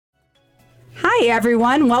Hi,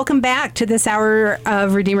 everyone. Welcome back to this hour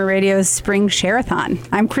of Redeemer Radio's Spring Share-a-thon.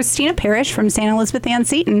 I'm Christina Parrish from St. Elizabeth Ann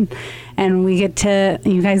Seton, and you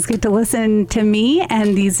guys get to listen to me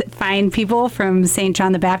and these fine people from St.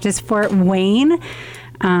 John the Baptist, Fort Wayne,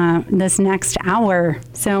 this next hour.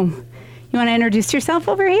 So, you want to introduce yourself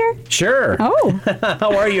over here? Sure. Oh.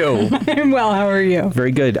 How are you? I'm well. How are you?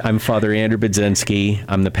 Very good. I'm Father Andrew Budzinski.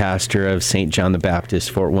 I'm the pastor of St. John the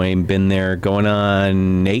Baptist, Fort Wayne. Been there going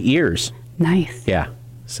on 8 years. Nice. Yeah.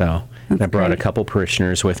 So I brought great. a couple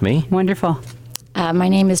parishioners with me. Wonderful. My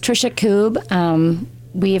name is Tricia Koob.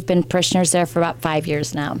 We have been parishioners there for about 5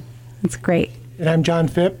 years now. That's great. And I'm John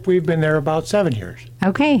Phipp. We've been there about 7 years.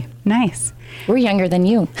 Okay. Nice. We're younger than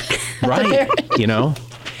you. Right.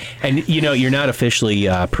 And, you're not officially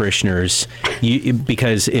parishioners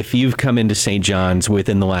because if you've come into St. John's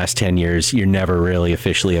within the last 10 years, you're never really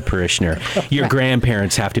officially a parishioner. Your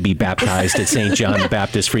grandparents have to be baptized at St. John the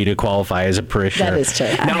Baptist for you to qualify as a parishioner. That is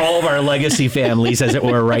true. Now, all of our legacy families, as it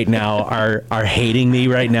were, right now are hating me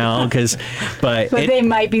right now but they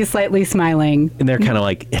might be slightly smiling. and they're kind of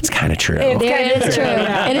like, it's kind of true. It is true.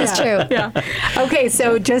 It is true. Yeah. Okay,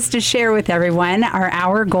 so just to share with everyone, our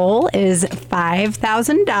hour goal is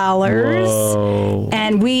 $5,000. Whoa.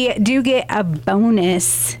 And we do get a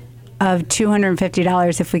bonus of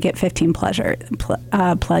 $250 if we get 15 pledges.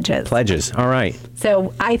 Pledges. All right.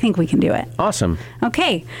 So I think we can do it. Awesome.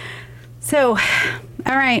 Okay. So,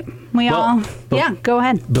 all right. Yeah, go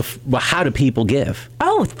ahead. Well, how do people give?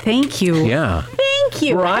 Oh, thank you. Yeah. Thank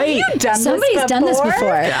you. Right. Have you done Somebody's done this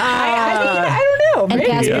before. I don't know. And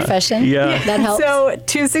Maybe. past profession. Yeah. That helps. So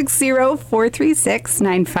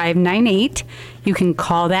 260-436-9598. You can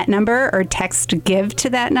call that number or text give to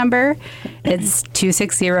that number. It's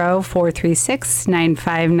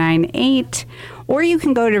 260-436-9598. Or you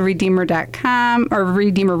can go to redeemer.com or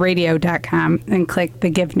redeemerradio.com and click the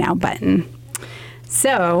Give Now button.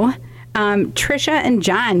 So, Tricia and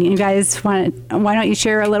John, you guys why don't you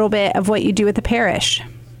share a little bit of what you do at the parish?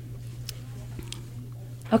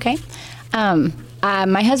 Okay. My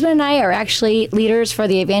husband and I are actually leaders for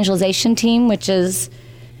the evangelization team, which is,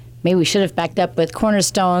 maybe we should have backed up with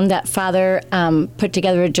Cornerstone that Father put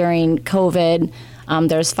together during COVID.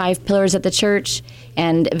 There's 5 pillars at the church,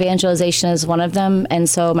 and evangelization is one of them. And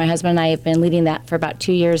so my husband and I have been leading that for about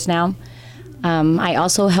 2 years now. I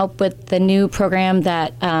also help with the new program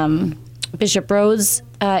that Bishop Rhodes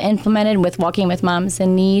implemented with Walking with Moms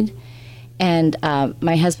in Need. And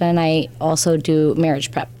my husband and I also do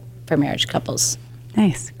marriage prep for marriage couples.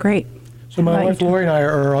 Nice. Great. So my wife Lori and I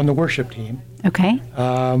are on the worship team. Okay.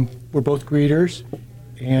 We're both greeters,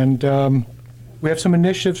 and we have some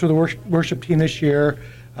initiatives for the worship team this year.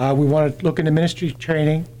 We want to look into ministry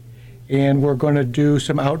training, and we're going to do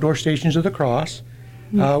some outdoor Stations of the Cross.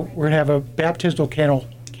 We're going to have a baptismal candle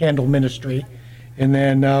ministry, and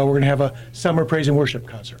then we're going to have a summer praise and worship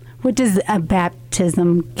concert. What does a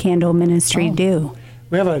baptism candle ministry do?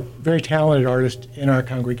 We have a very talented artist in our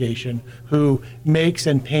congregation who makes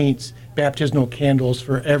and paints baptismal candles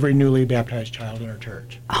for every newly baptized child in our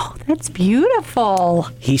church. Oh, that's beautiful.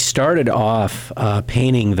 He started off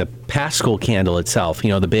painting the Paschal candle itself,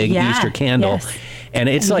 the big Easter candle. Yes. And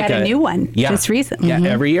it's And like a new one just recently. Yeah,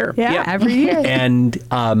 every year. Yeah, every year. And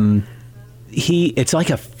it's like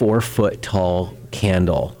a 4-foot tall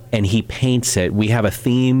candle, and he paints it. We have a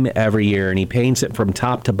theme every year, and he paints it from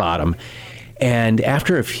top to bottom. And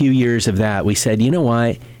after a few years of that, we said, you know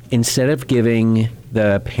what? Instead of giving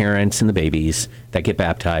the parents and the babies that get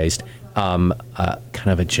baptized kind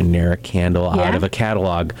of a generic candle out of a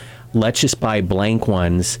catalog, let's just buy blank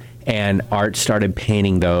ones. And Art started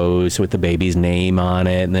painting those with the baby's name on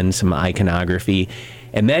it and then some iconography.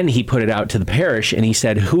 And then he put it out to the parish and he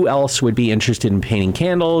said, who else would be interested in painting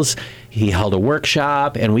candles? He held a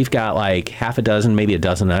workshop, and we've got like half a dozen, maybe a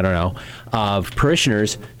dozen, I don't know, of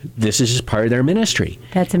parishioners. This is just part of their ministry.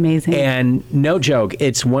 That's amazing. And no joke,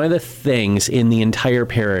 it's one of the things in the entire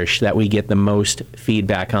parish that we get the most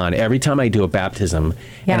feedback on. Every time I do a baptism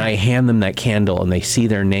and I hand them that candle and they see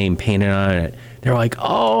their name painted on it, they're like,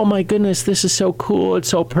 oh my goodness, this is so cool. It's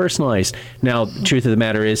so personalized. Now, the truth of the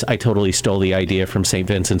matter is, I totally stole the idea from St.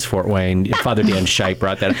 Vincent's Fort Wayne. Father Dan Scheip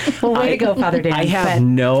brought that. Well, way to go, Father Dan. I have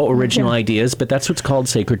no original ideas, but that's what's called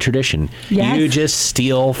sacred tradition. Yes. You just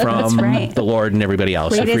steal from the Lord and everybody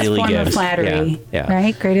else. Greatest it really form gives. of flattery. Yeah.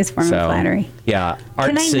 Right? Greatest form of flattery. Yeah. Art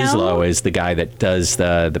Can I know- Sislo is the guy that does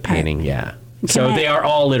the painting. Yeah. So they are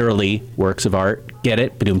all literally works of art. Get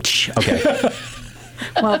it? Ba-doom, tsh. Okay.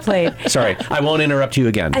 Well played. Sorry, I won't interrupt you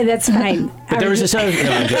again. That's fine. But there was this other...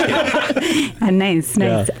 No, I'm just kidding. Nice.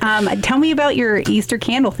 Tell me about your Easter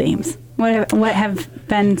candle themes. What have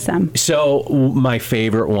been some? So my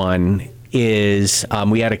favorite one is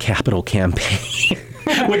we had a capital campaign.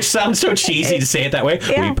 Which sounds so cheesy to say it that way.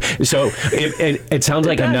 Yeah. It sounds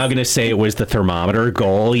like I'm now going to say it was the thermometer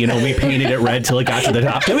goal. You know, we painted it red till it got to the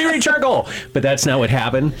top. Did we reach our goal? But that's not what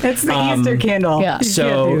happened. It's the Easter candle. Yeah. You So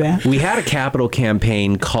can't do that. we had a capital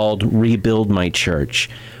campaign called Rebuild My Church,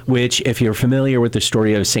 which, if you're familiar with the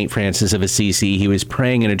story of St. Francis of Assisi, he was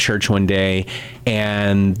praying in a church one day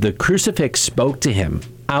and the crucifix spoke to him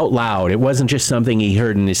out loud. It wasn't just something he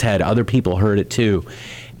heard in his head. Other people heard it too.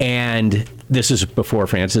 And this is before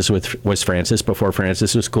Francis was Francis, before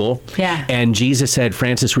Francis was cool. Yeah. And Jesus said,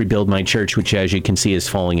 Francis, rebuild my church, which, as you can see, is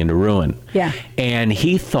falling into ruin. Yeah. And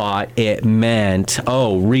he thought it meant,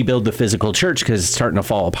 rebuild the physical church because it's starting to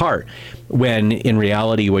fall apart. When in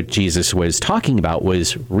reality, what Jesus was talking about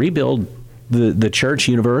was rebuild the church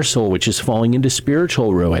universal, which is falling into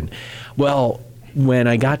spiritual ruin. Well, when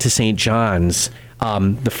I got to St. John's,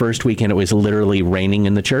 the first weekend, it was literally raining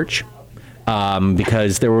in the church.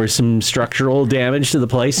 Because there was some structural damage to the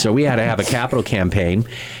place, so we had to have a capital campaign,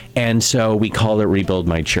 and so we called it Rebuild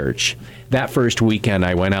My Church. That first weekend,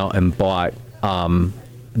 I went out and bought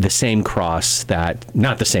the same cross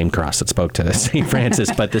not the same cross that spoke to St.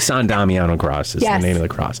 Francis, but the San Damiano cross is Yes. the name of the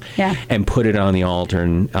cross, Yeah. and put it on the altar,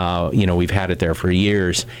 and we've had it there for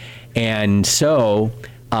years. And so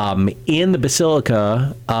in the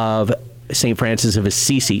Basilica of St. Francis of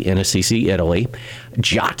Assisi in Assisi, Italy,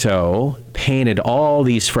 Giotto painted all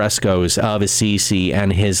these frescoes of Assisi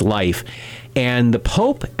and his life. And the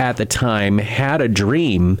Pope at the time had a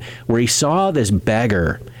dream where he saw this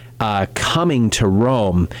beggar coming to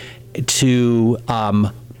Rome to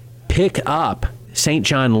pick up St.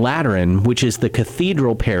 John Lateran, which is the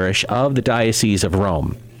cathedral parish of the Diocese of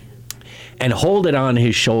Rome, and hold it on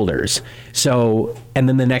his shoulders. So, and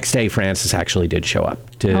then the next day, Francis actually did show up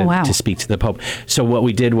to speak to the Pope. So what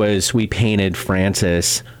we did was we painted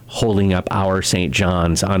Francis holding up our St.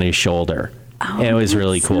 John's on his shoulder. And it was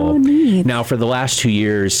really cool. so neat. Now, for the last 2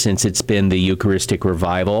 years, since it's been the Eucharistic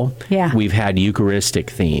revival, we've had Eucharistic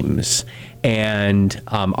themes. And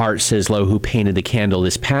Art Sislow, who painted the candle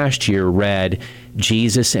this past year, read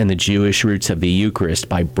Jesus and the Jewish Roots of the Eucharist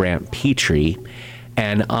by Brant Petrie.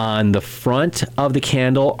 And on the front of the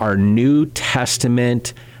candle are New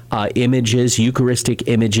Testament images, Eucharistic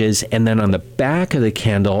images, and then on the back of the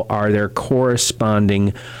candle are their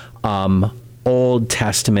corresponding Old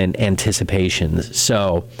Testament anticipations.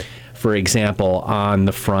 So, for example, on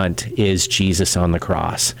the front is Jesus on the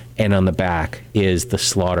cross, and on the back is the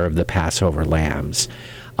slaughter of the Passover lambs.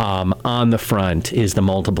 On the front is the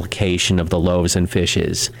multiplication of the loaves and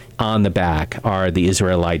fishes. On the back are the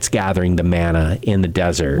Israelites gathering the manna in the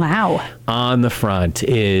desert. Wow. On the front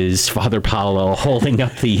is Father Paolo holding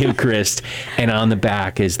up the Eucharist, and on the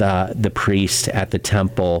back is the priest at the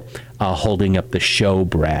temple holding up the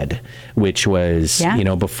showbread, which was,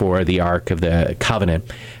 before the Ark of the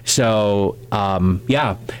Covenant. So, come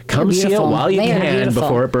see it while you can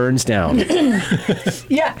before it burns down.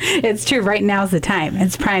 Yeah, it's true. Right now's the time.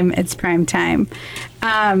 It's prime time.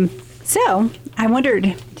 So I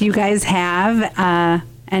wondered, do you guys have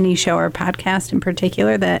any show or podcast in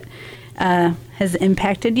particular that has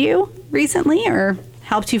impacted you recently or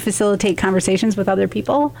helped you facilitate conversations with other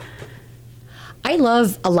people? I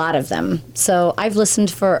love a lot of them. So I've listened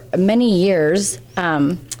for many years.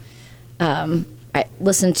 I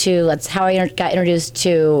listened to, that's how I got introduced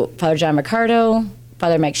to Father John Riccardo,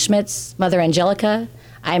 Father Mike Schmitz, Mother Angelica.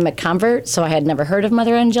 I'm a convert, so I had never heard of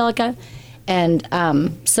Mother Angelica. And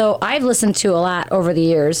so I've listened to a lot over the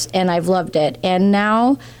years, and I've loved it. And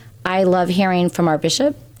now I love hearing from our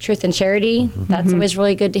bishop, Truth and Charity. Mm-hmm. That's always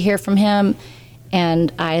really good to hear from him.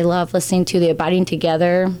 And I love listening to the Abiding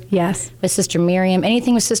Together. Yes. With Sister Miriam.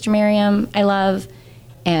 Anything with Sister Miriam, I love.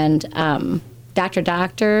 And Dr.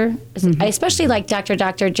 Doctor. I especially like Dr.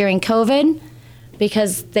 Doctor during COVID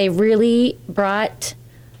because they really brought,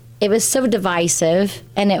 it was so divisive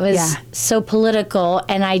and it was so political.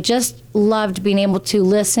 And I just loved being able to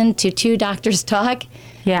listen to two doctors talk.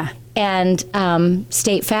 Yeah. And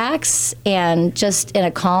state facts and just in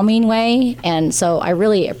a calming way. And so I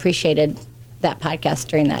really appreciated that podcast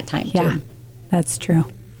during that time, too. That's true.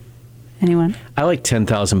 Anyone? I like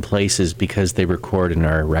 10,000 Places because they record in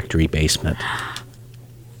our rectory basement.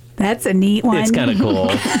 That's a neat one. It's kind of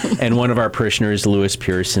cool. And one of our parishioners, Lewis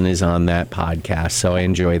Pearson, is on that podcast, so I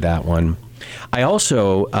enjoy that one. I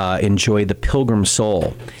also enjoy The Pilgrim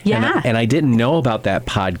Soul. Yeah. And I didn't know about that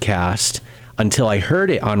podcast until I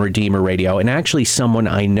heard it on Redeemer Radio. And actually someone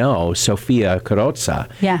I know, Sophia Carrozza,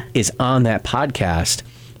 is on that podcast.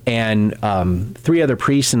 And 3 other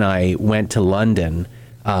priests and I went to London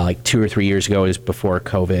like 2 or 3 years ago. It was before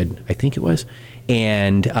COVID, I think it was.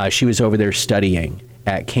 and she was over there studying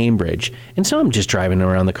at Cambridge. And so I'm just driving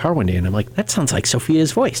around the car one day and I'm like, that sounds like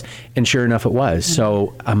Sophia's voice. And sure enough, it was.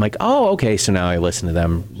 So I'm like, oh, okay. So now I listen to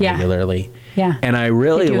them regularly. Yeah. And I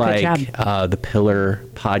really They do a good like the Pillar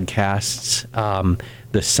podcasts,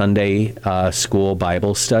 the Sunday school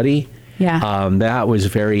Bible study. Yeah. That was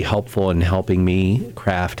very helpful in helping me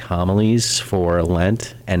craft homilies for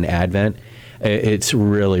Lent and Advent. It's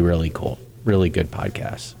really, really cool. Really good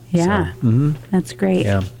podcast. Yeah. So, That's great.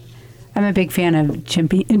 yeah. I'm a big fan of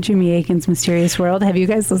Jimmy Akin's Mysterious World. Have you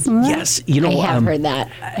guys listened to that? Yes. You know, I have heard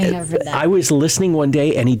that. I have heard that. I was listening one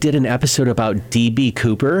day and he did an episode about D.B.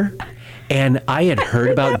 Cooper. And I had heard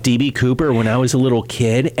about D.B. Cooper when I was a little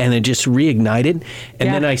kid, and it just reignited. And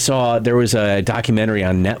then I saw there was a documentary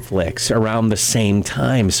on Netflix around the same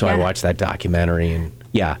time, so I watched that documentary. And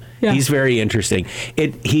he's very interesting.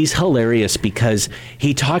 He's hilarious because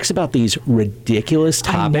he talks about these ridiculous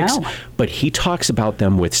topics, but he talks about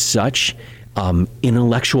them with such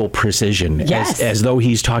intellectual precision, as though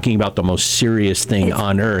he's talking about the most serious thing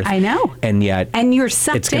on earth. I know. And yet, and you're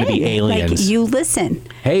sucked it's going to be aliens. Like, you listen.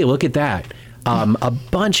 Hey, look at that. A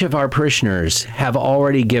bunch of our parishioners have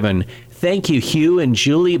already given. Thank you, Hugh and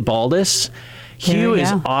Julie Baldus. Hugh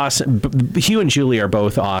is awesome. Hugh and Julie are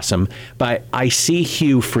both awesome, but I see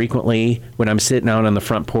Hugh frequently when I'm sitting out on the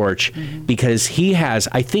front porch because he has,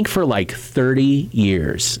 I think for like 30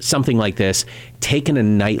 years, something like this, taken a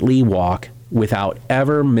nightly walk without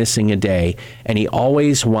ever missing a day, and he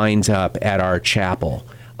always winds up at our chapel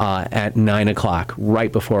at 9 o'clock,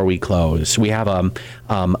 right before we close. We have a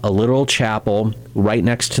little chapel right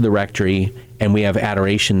next to the rectory, and we have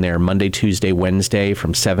adoration there Monday, Tuesday, Wednesday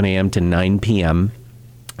from 7 a.m. to 9 p.m.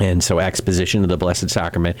 And so exposition of the Blessed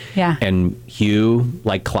Sacrament. Yeah. And Hugh,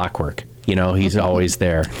 like clockwork. You know, he's always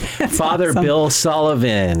there. Father awesome. Bill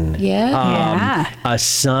Sullivan, Yeah. a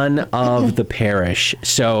son of the parish.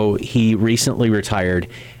 So he recently retired,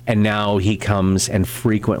 and now he comes and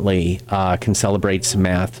frequently can celebrate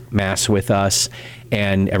mass with us,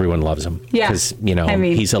 and everyone loves him. Yeah. Because, you know,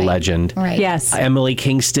 he's a legend. Right. Yes. Emily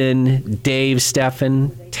Kingston, Dave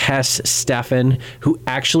Steffen, Tess Steffen, who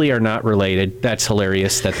actually are not related. That's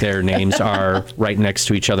hilarious that their names are right next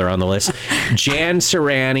to each other on the list. Jan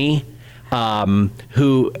Serrani,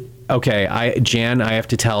 who, Jan, I have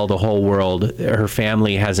to tell the whole world, her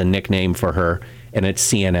family has a nickname for her, and it's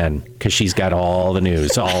CNN, because she's got all the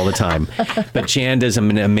news all the time. But Jan does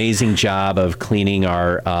an amazing job of cleaning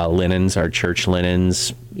our linens, our church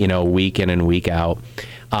linens, you know, week in and week out.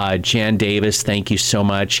 Jan Davis, thank you so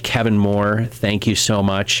much. Kevin Moore, thank you so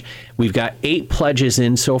much. We've got 8 pledges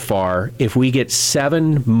in so far. If we get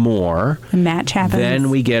 7 more, The match happens. then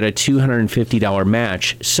we get a $250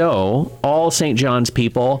 match. So all St. John's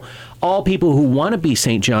people, all people who want to be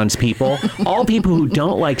St. John's people, all people who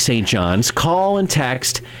don't like St. John's, call and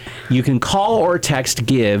text. You can call or text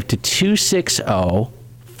GIVE to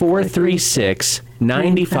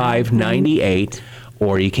 260-436-9598.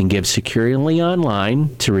 Or you can give securely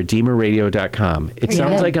online to redeemerradio.com. It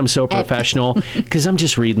sounds like I'm so professional because I'm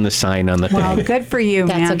just reading the sign on the Well, thing. good for you,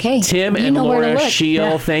 That's man. okay. Tim You and know where to Laura look.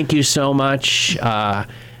 Scheel, thank you so much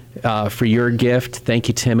for your gift. Thank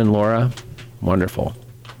you, Tim and Laura. Wonderful.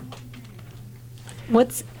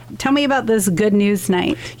 Tell me about this good news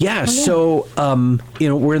night. Yeah, so,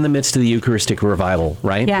 we're in the midst of the Eucharistic revival,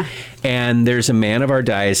 right? Yeah. And there's a man of our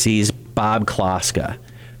diocese, Bob Kloska,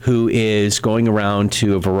 who is going around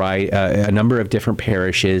to a number of different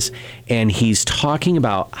parishes, and he's talking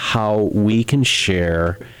about how we can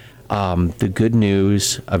share the good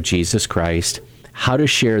news of Jesus Christ, how to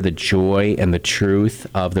share the joy and the truth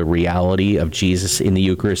of the reality of Jesus in the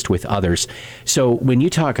Eucharist with others. So when you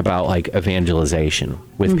talk about like evangelization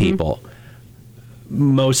with people,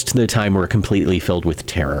 most of the time we're completely filled with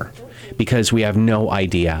terror because we have no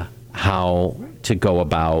idea how to go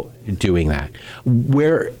about doing that.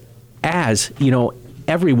 Whereas,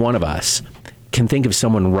 every one of us can think of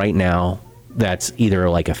someone right now that's either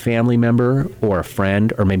like a family member or a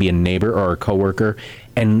friend or maybe a neighbor or a coworker,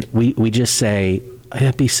 and we just say,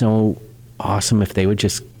 it'd be so awesome if they would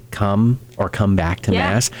just come or come back to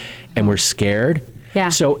Mass, and we're scared. Yeah.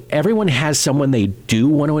 So everyone has someone they do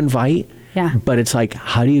want to invite, but it's like,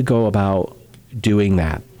 how do you go about doing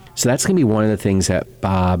that? So that's going to be one of the things that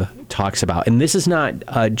Bob talks about. And this is not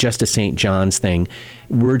just a St. John's thing.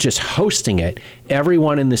 We're just hosting it.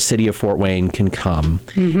 Everyone in the city of Fort Wayne can come.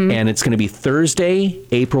 And it's going to be Thursday,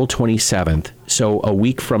 April 27th. So a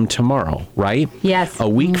week from tomorrow, right? Yes. A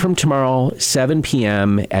week from tomorrow, 7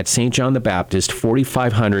 p.m. at St. John the Baptist,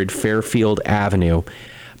 4500 Fairfield Avenue.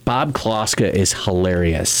 Bob Kloska is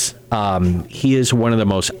hilarious. He is one of the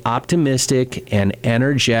most optimistic and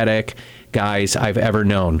energetic guys I've ever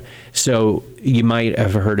known. So you might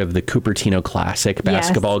have heard of the Cupertino Classic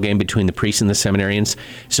basketball game between the priests and the seminarians.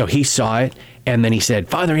 So he saw it, and then he said,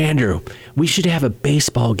 Father Andrew, we should have a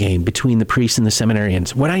baseball game between the priests and the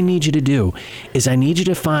seminarians. What I need you to do is I need you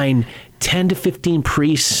to find 10 to 15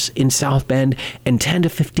 priests in South Bend and 10 to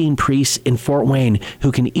 15 priests in Fort Wayne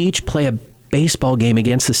who can each play a baseball game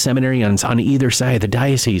against the seminarians on either side of the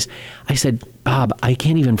diocese. I said, Bob, I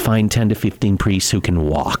can't even find 10 to 15 priests who can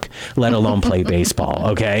walk, let alone play baseball.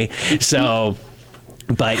 Okay. So,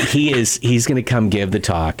 but he's going to come give the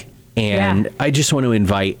talk. And I just want to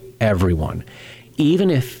invite everyone,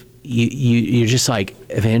 even if you're just like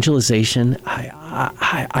evangelization,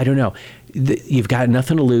 I don't know. You've got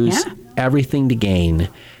nothing to lose, everything to gain.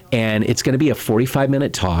 And it's going to be a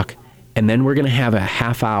 45-minute talk. And then we're going to have a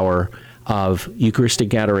half hour of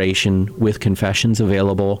Eucharistic adoration with confessions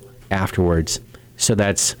available afterwards. So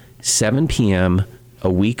that's 7 p.m.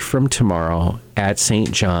 a week from tomorrow at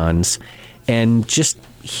St. John's. And just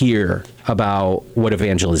hear about what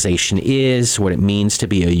evangelization is, what it means to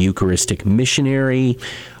be a Eucharistic missionary,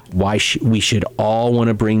 why we should all want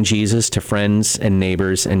to bring Jesus to friends and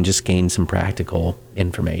neighbors, and just gain some practical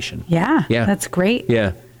information. Yeah. That's great.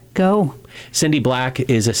 Yeah. Go. Cindy Black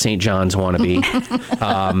is a St. John's wannabe,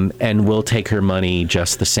 and we'll take her money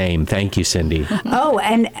just the same. Thank you, Cindy. Oh,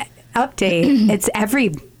 and update, it's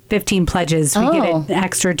every 15 pledges, we get an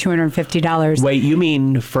extra $250. Wait, you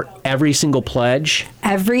mean for every single pledge?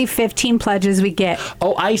 Every 15 pledges we get.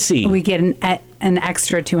 Oh, I see. We get an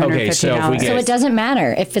extra $250. Okay, so if we get- So it doesn't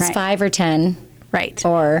matter if it's 5 or 10. Right.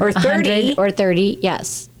 Or 30. 100 or 30.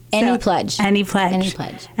 Yes. Any pledge. Any pledge. Any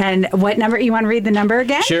pledge. And what number, you want to read the number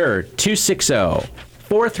again? Sure.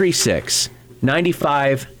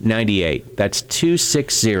 260-436-9598. That's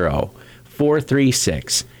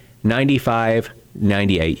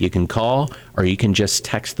 260-436-9598. You can call, or you can just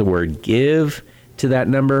text the word give to that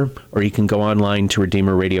number, or you can go online to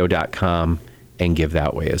redeemerradio.com and give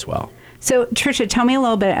that way as well. So, Tricia, tell me a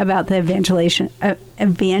little bit about the evangelization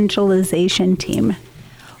team.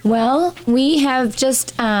 Well, we have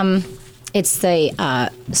just, it's the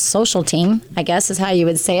social team, I guess is how you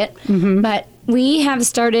would say it. Mm-hmm. But we have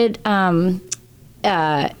started,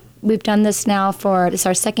 we've done this now it's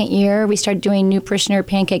our second year. We started doing new parishioner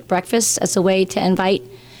pancake breakfast as a way to invite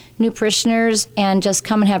new parishioners and just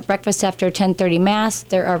come and have breakfast after 10:30 Mass.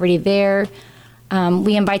 They're already there.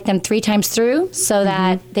 We invite them 3 times through so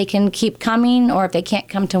that they can keep coming, or if they can't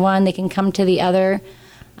come to one, they can come to the other.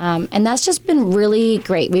 And that's just been really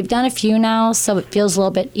great. We've done a few now, so it feels a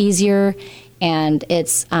little bit easier, and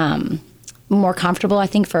it's more comfortable, I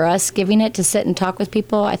think, for us giving it to sit and talk with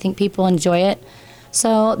people. I think people enjoy it.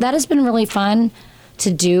 So that has been really fun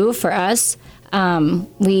to do for us.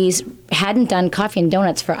 We hadn't done coffee and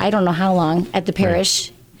donuts for I don't know how long at the parish.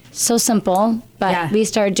 Right. So simple, but we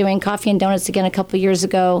started doing coffee and donuts again a couple years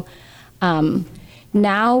ago.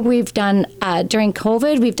 Now we've done, during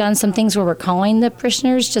COVID, we've done some things where we're calling the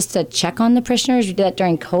parishioners just to check on the parishioners. We did that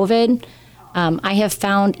during COVID. I have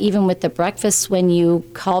found even with the breakfast, when you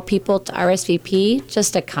call people to RSVP,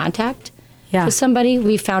 just a contact with somebody.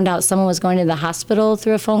 We found out someone was going to the hospital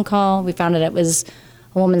through a phone call. We found out it was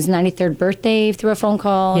a woman's 93rd birthday through a phone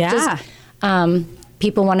call. Yeah. Just,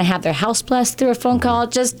 people want to have their house blessed through a phone call.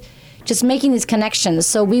 Just making these connections.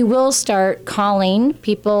 So we will start calling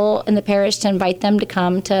people in the parish to invite them to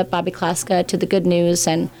come to Bobby Klaska, to the Good News,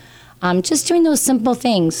 and just doing those simple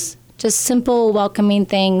things, just simple welcoming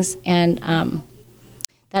things. And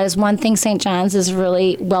that is one thing St. John's is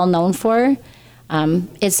really well known for.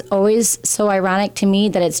 It's always so ironic to me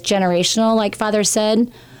that it's generational, like Father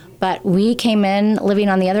said, but we came in living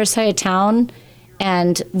on the other side of town,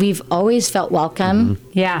 and we've always felt welcome. Mm-hmm.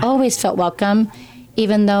 Yeah. Always felt welcome.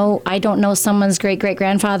 Even though I don't know someone's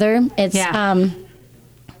great-great-grandfather, it's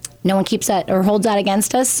no one keeps that or holds that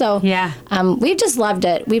against us. So we've just loved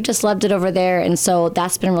it. We've just loved it over there, and so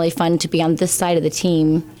that's been really fun to be on this side of the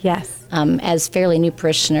team. Yes. As fairly new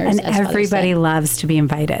parishioners. And everybody loves to be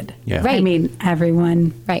invited. Yeah. Right. I mean,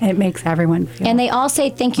 everyone. Right. It makes everyone feel. And they all say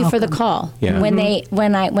thank you for the call. Yeah. When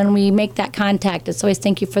we make that contact, it's always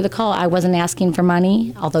thank you for the call. I wasn't asking for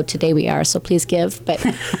money, although today we are, so please give. But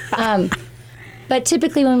but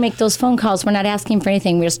typically when we make those phone calls, we're not asking for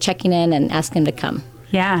anything. We're just checking in and asking to come.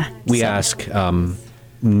 Yeah. We ask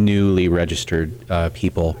newly registered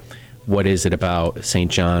people, what is it about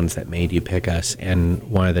St. John's that made you pick us? And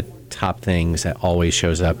one of the top things that always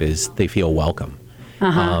shows up is they feel welcome.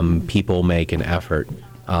 People make an effort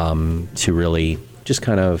to really just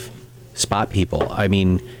kind of spot people. I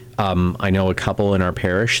mean, I know a couple in our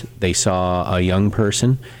parish, they saw a young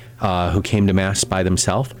person who came to Mass by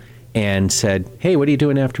themselves, and said, "Hey, what are you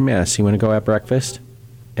doing after Mass? You want to go have breakfast?"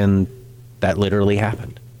 And that literally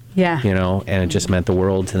happened. Yeah. And it just meant the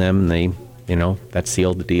world to them. And they, that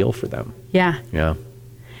sealed the deal for them. Yeah. Yeah.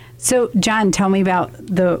 So, John, tell me about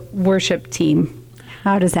the worship team.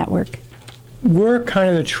 How does that work? We're kind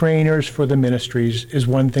of the trainers for the ministries is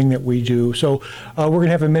one thing that we do. So we're going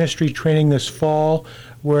to have a ministry training this fall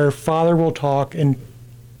where Father will talk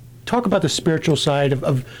about the spiritual side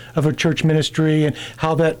of a church ministry and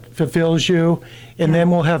how that fulfills you. And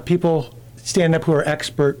then we'll have people stand up who are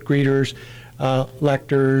expert greeters,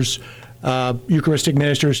 lectors, Eucharistic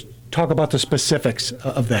ministers, talk about the specifics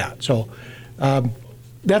of that. So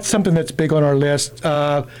that's something that's big on our list.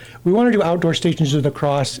 We want to do outdoor Stations of the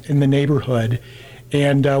Cross in the neighborhood,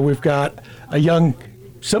 and we've got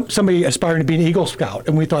somebody aspiring to be an Eagle Scout,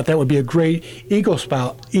 and we thought that would be a great Eagle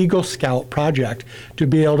Scout project to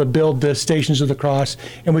be able to build the Stations of the Cross,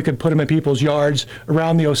 and we could put them in people's yards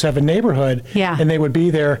around the 07 neighborhood, and they would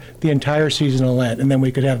be there the entire season of Lent, and then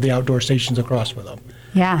we could have the outdoor Stations of the Cross for them.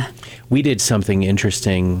 Yeah. We did something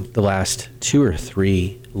interesting the last 2 or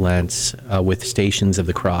 3 Lents with Stations of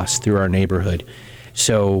the Cross through our neighborhood.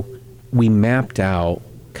 So we mapped out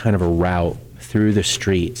kind of a route through the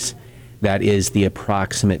streets that is the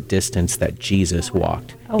approximate distance that Jesus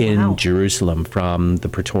walked in Jerusalem from the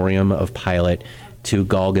Praetorium of Pilate to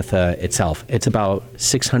Golgotha itself. It's about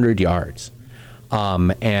 600 yards.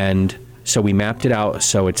 And so we mapped it out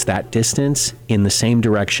so it's that distance in the same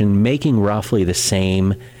direction, making roughly the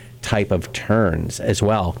same type of turns as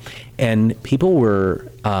well. And people were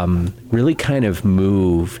really kind of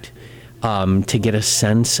moved to get a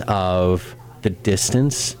sense of the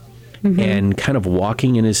distance and kind of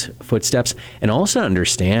walking in his footsteps, and also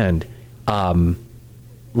understand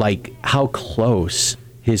like how close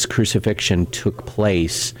his crucifixion took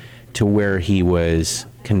place to where he was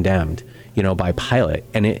condemned, by Pilate.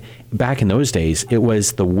 And back in those days, it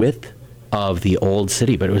was the width of the old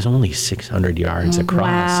city, but it was only 600 yards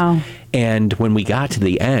across. Wow. And when we got to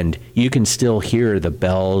the end, you can still hear the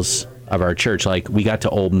bells of our church. Like, we got to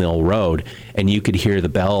Old Mill Road, and you could hear the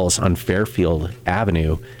bells on Fairfield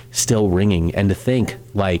Avenue still ringing. And to think,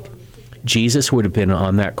 like, Jesus would have been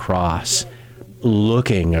on that cross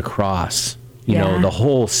looking across, the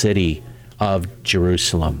whole city of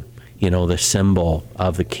Jerusalem, the symbol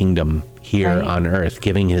of the kingdom here on earth,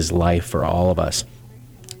 giving his life for all of us.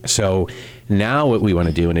 So now what we want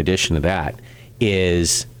to do in addition to that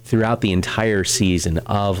is throughout the entire season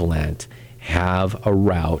of Lent, have a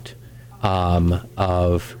route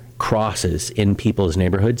of crosses in people's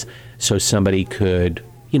neighborhoods. So somebody could,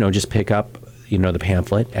 just pick up, the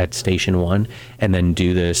pamphlet at Station 1 and then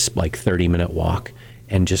do this like 30-minute walk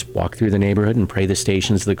and just walk through the neighborhood and pray the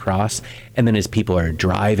Stations of the Cross. And then as people are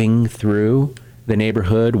driving through the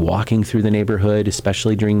neighborhood, walking through the neighborhood,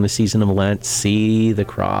 especially during the season of Lent, see the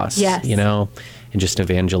cross, and just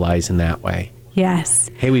evangelize in that way. Yes.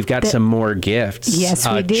 Hey, we've got some more gifts. Yes,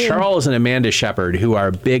 we do. Charles and Amanda Shepard, who are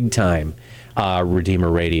big-time Redeemer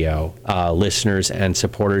Radio listeners and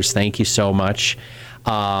supporters, thank you so much.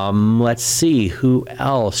 Let's see, who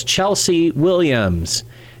else? Chelsea Williams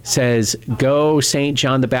says, go St.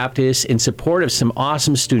 John the Baptist in support of some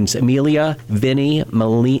awesome students, Amelia, Vinny,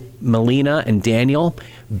 Melina, and Daniel.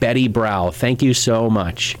 Betty Brow, thank you so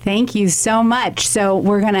much. Thank you so much. So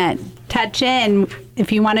we're going to touch in.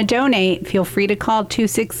 If you want to donate, feel free to call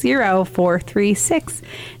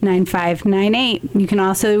 260-436-9598. You can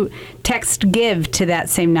also text GIVE to that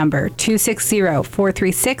same number,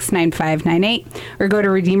 260-436-9598, or go to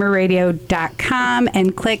redeemerradio.com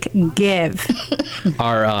and click GIVE.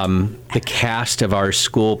 The cast of our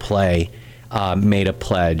school play made a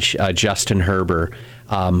pledge. Justin Herber,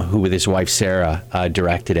 who with his wife Sarah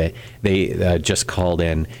directed it, they just called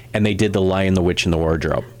in, and they did The Lion, the Witch, and the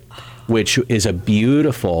Wardrobe, which is a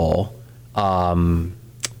beautiful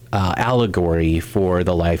allegory for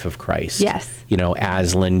the life of Christ. Yes.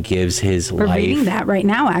 Aslan gives his life. We're reading that right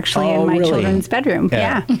now, actually, in my children's bedroom.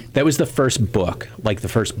 Yeah. That was the first book,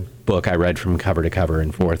 I read from cover to cover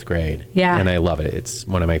in 4th grade. Yeah. And I love it. It's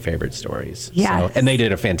one of my favorite stories. Yeah. And they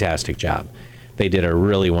did a fantastic job. They did a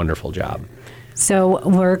really wonderful job. So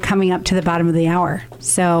we're coming up to the bottom of the hour.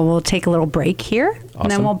 So we'll take a little break here,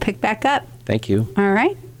 and then we'll pick back up. Thank you. All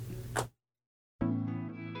right.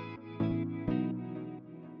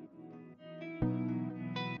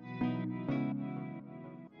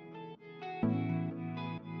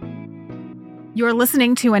 You're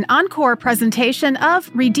listening to an encore presentation of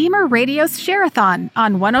Redeemer Radio's Share-a-thon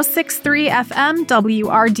on 106.3 FM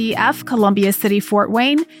WRDF Columbia City, Fort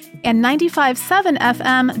Wayne, and 95.7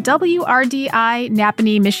 FM WRDI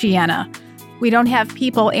Napanee, Michiana. We don't have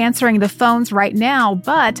people answering the phones right now,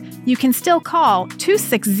 but you can still call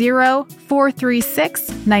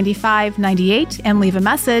 260-436-9598 and leave a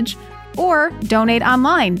message, or donate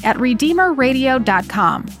online at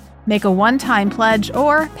redeemerradio.com. Make a one-time pledge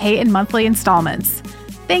or pay in monthly installments.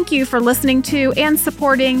 Thank you for listening to and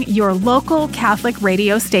supporting your local Catholic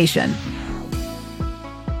radio station.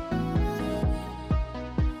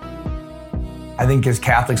 I think as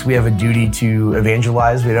Catholics, we have a duty to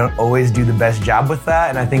evangelize. We don't always do the best job with that.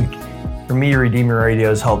 And I think for me, Redeemer Radio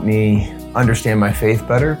has helped me understand my faith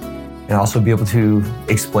better and also be able to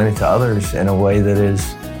explain it to others in a way that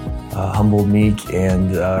is humble, meek,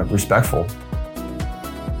 and respectful.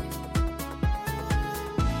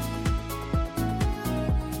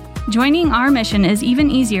 Joining our mission is even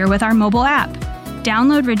easier with our mobile app.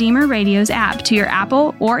 Download Redeemer Radio's app to your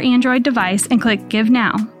Apple or Android device and click Give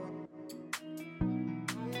Now.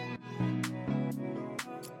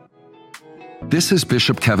 This is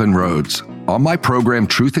Bishop Kevin Rhodes. On my program,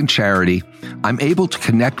 Truth and Charity, I'm able to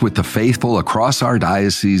connect with the faithful across our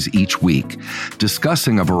diocese each week,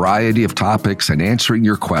 discussing a variety of topics and answering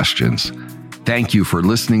your questions. Thank you for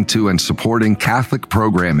listening to and supporting Catholic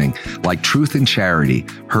programming like Truth and Charity,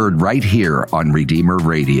 heard right here on Redeemer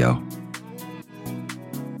Radio.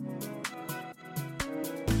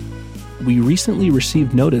 We recently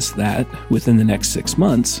received notice that, within the next 6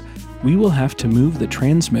 months, we will have to move the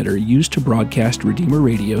transmitter used to broadcast Redeemer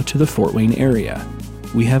Radio to the Fort Wayne area.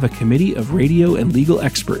 We have a committee of radio and legal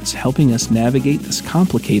experts helping us navigate this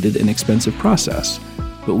complicated and expensive process,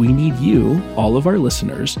 but we need you, all of our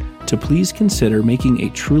listeners, to please consider making a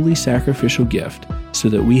truly sacrificial gift so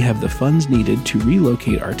that we have the funds needed to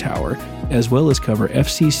relocate our tower, as well as cover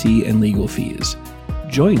FCC and legal fees.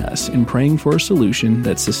 Join us in praying for a solution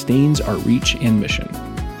that sustains our reach and mission.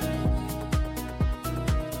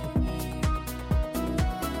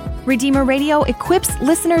 Redeemer Radio equips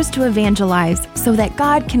listeners to evangelize so that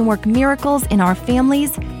God can work miracles in our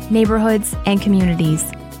families, neighborhoods, and communities.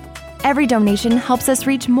 Every donation helps us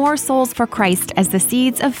reach more souls for Christ as the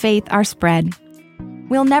seeds of faith are spread.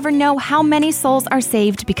 We'll never know how many souls are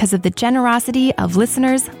saved because of the generosity of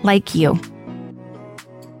listeners like you.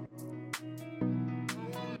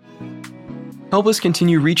 Help us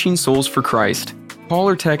continue reaching souls for Christ. Call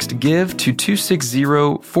or text GIVE to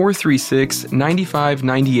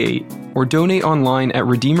 260-436-9598 or donate online at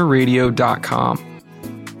redeemerradio.com.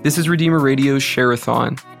 This is Redeemer Radio's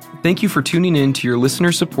Share-a-thon. Thank you for tuning in to your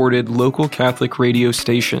listener-supported local Catholic radio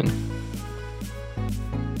station.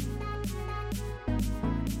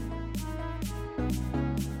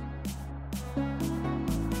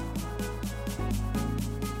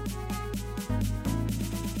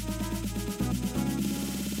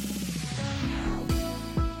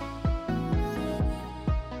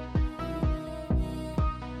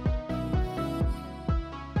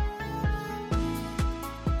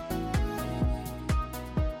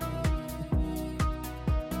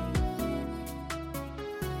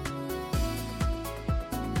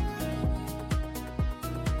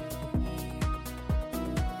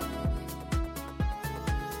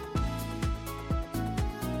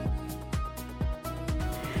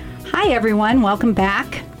 Hi, everyone. Welcome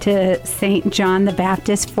back to St. John the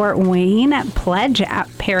Baptist Fort Wayne Pledge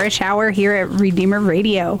Parish Hour here at Redeemer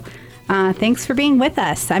Radio. Thanks for being with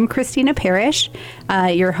us. I'm Christina Parrish,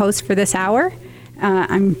 your host for this hour.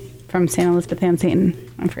 I'm from St. Elizabeth Ann Seton.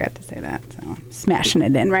 I forgot to say that, so I'm smashing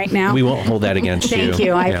it in right now. We won't hold that against you. Thank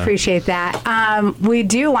you. I appreciate that. We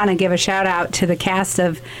do want to give a shout out to the cast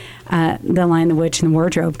of The Lion, the Witch, and the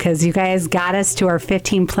Wardrobe, because you guys got us to our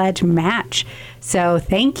 15 pledge match. So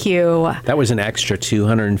thank you. That was an extra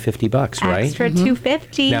 $250, right? Extra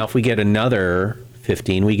 $250. Now, if we get another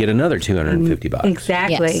 15, we get another $250.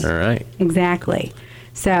 Exactly. Yes. All right. Exactly.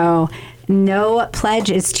 So no pledge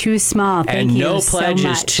is too small. Thank you so much. And no pledge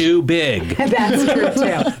is too big. That's true,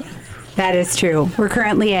 too. That is true. We're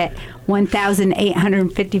currently at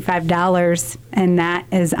 $1,855, and that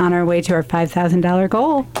is on our way to our $5,000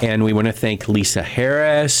 goal. And we want to thank Lisa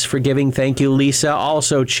Harris for giving. Thank you, Lisa.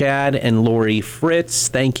 Also, Chad and Lori Fritz,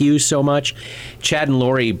 thank you so much. Chad and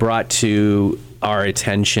Lori brought to our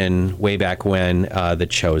attention way back when The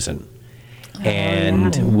Chosen.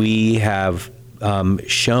 And we have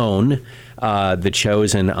shown The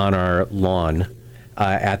Chosen on our lawn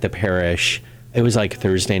at the parish. It was like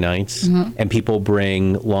Thursday nights, and people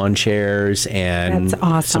bring lawn chairs and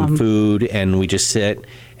some food, and we just sit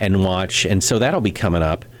and watch. And so that'll be coming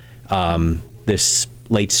up this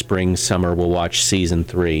late spring, summer. We'll watch season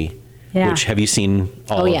 3 Yeah. which have you seen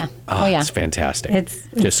all Oh, yeah. of? Oh, yeah. It's fantastic. It's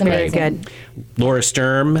just very great. good. Laura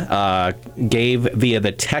Sturm gave via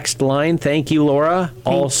the text line. Thank you, Laura.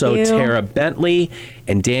 Also, you. Tara Bentley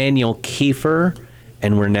and Daniel Kiefer.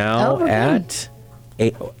 And we're now Oh, okay. at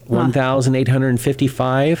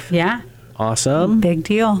 1,855. Yeah. Awesome. Big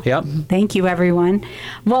deal. Yep. Thank you, everyone.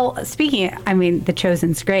 Well, speaking, I mean, The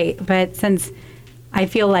Chosen's great, but since I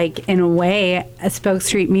feel like, in a way, Spoke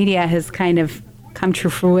Street Media has kind of come to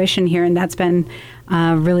fruition here, and that's been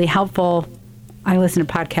really helpful. I listen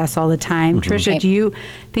to podcasts all the time. Tricia, do you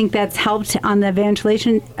think that's helped on the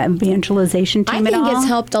evangelization team at all? I think it's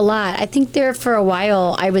helped a lot. I think there for a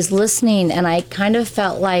while I was listening and I kind of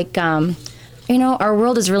felt like, our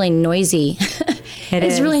world is really noisy.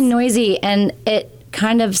 It's is. really noisy, and it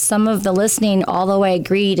kind of, some of the listening, although I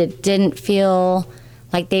agreed, it didn't feel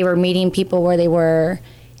like they were meeting people where they were.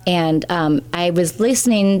 And I was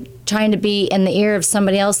listening, trying to be in the ear of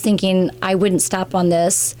somebody else, thinking I wouldn't stop on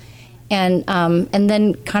this. And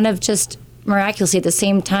then kind of just miraculously at the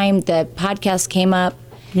same time, the podcast came up,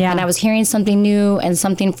 and I was hearing something new and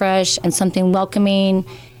something fresh and something welcoming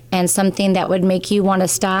and something that would make you want to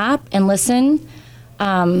stop and listen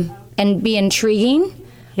and be intriguing.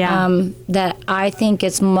 That I think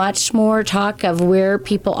it's much more talk of where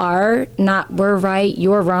people are, not we're right,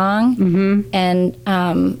 you're wrong. Mm-hmm.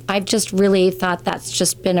 And I've just really thought that's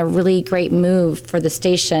just been a really great move for the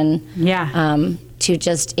station. To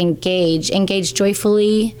just engage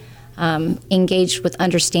joyfully, engage with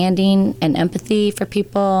understanding and empathy for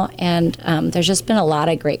people. And there's just been a lot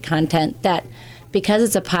of great content that, because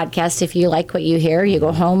it's a podcast, if you like what you hear, you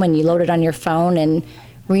go home and you load it on your phone and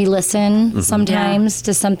re-listen sometimes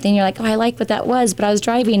to something. You're like, oh, I like what that was, but I was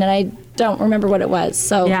driving and I don't remember what it was.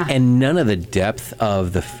 So And none of the depth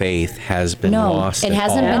of the faith has been lost. It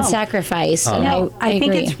hasn't been sacrificed. And I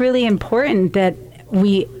think agree. it's really important that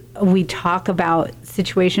we talk about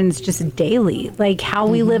situations just daily, like how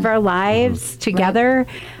we live our lives together,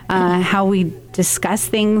 how we discuss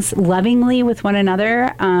things lovingly with one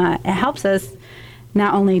another. It helps us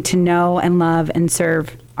not only to know and love and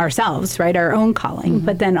serve ourselves, right, our own calling,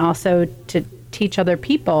 but then also to teach other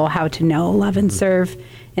people how to know, love, and serve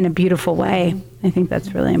in a beautiful way. I think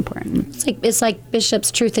that's really important. It's like Bishop's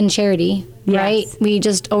Truth and Charity, right? We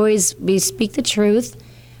just we speak the truth,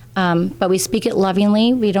 but we speak it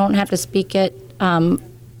lovingly. We don't have to speak it,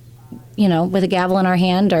 with a gavel in our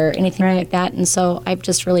hand or anything like that. And so I've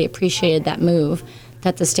just really appreciated that move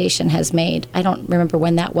that the station has made. I don't remember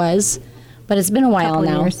when that was, but it's been a while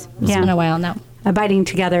now. It's been a while now. Abiding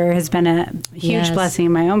together has been a huge blessing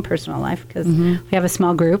in my own personal life because we have a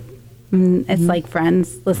small group. And it's like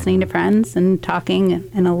friends listening to friends and talking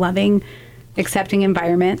in a loving, accepting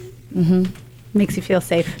environment. Makes you feel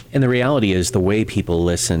safe. And the reality is the way people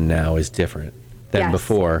listen now is different than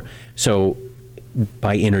before. So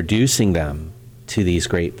by introducing them to these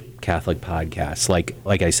great Catholic podcasts,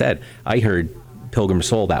 like I said, I heard Pilgrim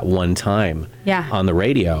Soul that one time on the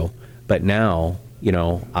radio, but now,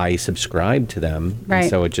 I subscribe to them, and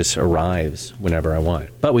so it just arrives whenever I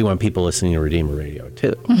want. But we want people listening to Redeemer Radio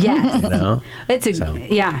too. Yes.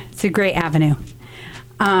 It's a great avenue.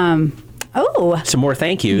 Some more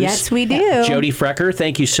thank yous. Yes, we do. Jody Frecker,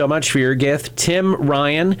 thank you so much for your gift. Tim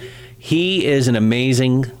Ryan, he is an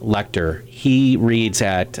amazing lector. He reads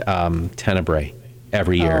at Tenebrae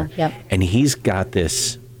every year. And he's got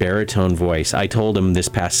this baritone voice. I told him this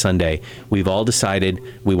past Sunday, we've all decided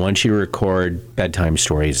we want you to record bedtime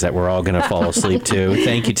stories that we're all going to fall asleep to.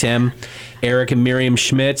 Thank you, Tim. Eric and Miriam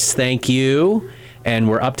Schmitz, thank you. And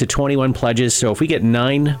we're up to 21 pledges. So if we get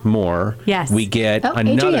 9 more, we get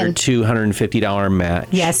another $250 match.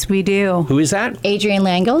 Yes, we do. Who is that? Adrienne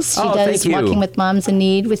Langels. She does Walking with Moms in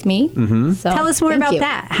Need with me. So, tell us more about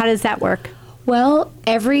that. How does that work? Well,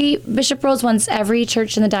 Bishop Rhoades wants every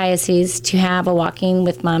church in the diocese to have a Walking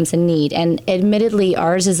with Moms in Need. And admittedly,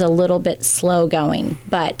 ours is a little bit slow going.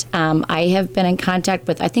 But I have been in contact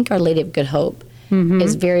with, I think Our Lady of Good Hope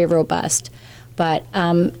is very robust. But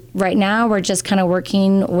right now, we're just kind of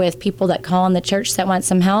working with people that call in the church that want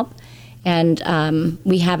some help. And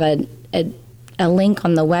we have a link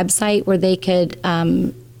on the website where they could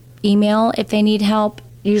email if they need help.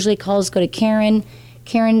 Usually calls go to Karen.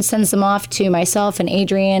 Karen sends them off to myself and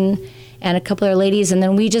Adrienne and a couple other ladies, and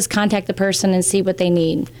then we just contact the person and see what they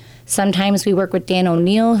need. Sometimes we work with Dan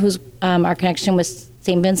O'Neill, who's our connection with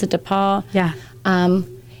St. Vincent de Paul.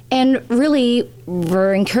 And really,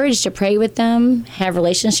 we're encouraged to pray with them, have a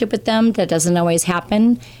relationship with them. That doesn't always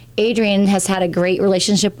happen. Adrienne has had a great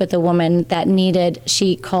relationship with a woman that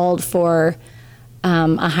she called for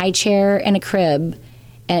a high chair and a crib,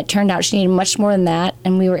 And it turned out she needed much more than that.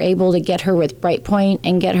 And we were able to get her with Brightpoint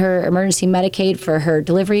and get her emergency Medicaid for her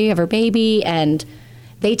delivery of her baby. And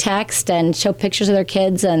they text and show pictures of their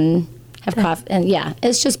kids and have coffee. And yeah,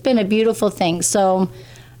 it's just been a beautiful thing. So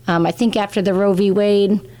I think after the Roe v.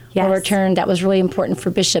 Wade overturned, that was really important for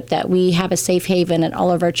Bishop that we have a safe haven at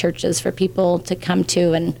all of our churches for people to come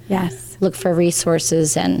to and look for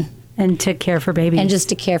resources and to care for babies. And just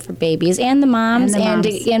to care for babies and the moms and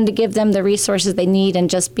to give them the resources they need and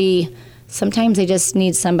just be, sometimes they just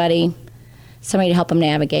need somebody to help them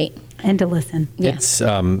navigate. And to listen. Yeah. It's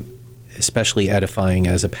especially edifying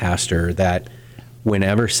as a pastor that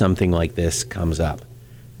whenever something like this comes up,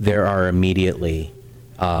 there are immediately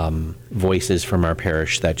voices from our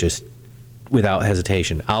parish that just, without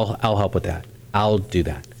hesitation, I'll help with that. I'll do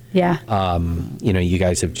that. Yeah. You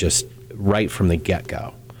guys have just, right from the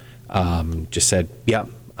get-go, just said, yeah,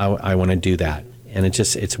 I want to do that. And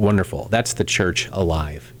it's wonderful. That's the church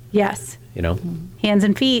alive. Yes. Hands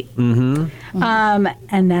and feet. Mm-hmm.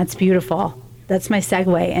 And that's beautiful. That's my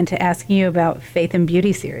segue into asking you about Faith and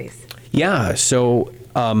Beauty series. Yeah. So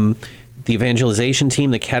the evangelization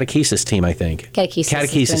team, the catechesis team, I think.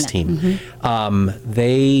 Catechesis team. Mm-hmm.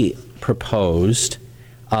 They proposed,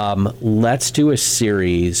 let's do a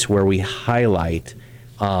series where we highlight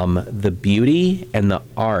the beauty and the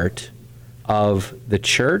art of the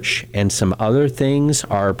church and some other things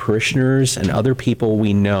our parishioners and other people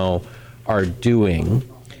we know are doing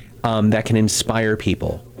that can inspire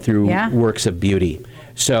people through works of beauty.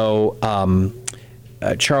 So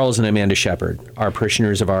Charles and Amanda Shepard are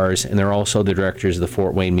parishioners of ours, and they're also the directors of the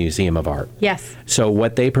Fort Wayne Museum of Art. Yes. So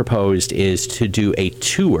what they proposed is to do a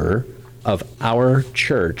tour of our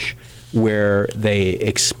church where they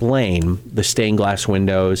explain the stained glass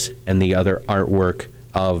windows and the other artwork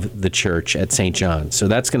of the church at St. John's. So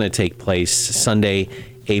that's going to take place Sunday,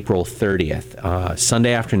 April 30th,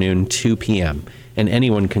 Sunday afternoon, 2 p.m., and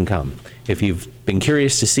anyone can come. If you've been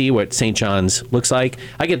curious to see what St. John's looks like,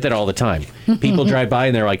 I get that all the time. People drive by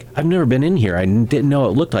and they're like, I've never been in here. I didn't know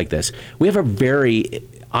it looked like this. We have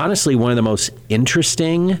honestly, one of the most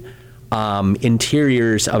interesting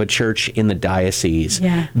interiors of a church in the diocese.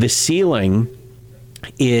 Yeah. The ceiling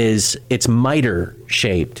it's miter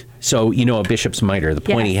shaped. So, a bishop's mitre, the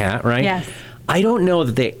pointy hat, right? Yes. I don't know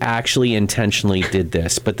that they actually intentionally did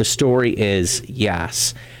this, but the story is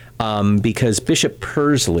yes. Because Bishop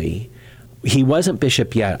Pursley, he wasn't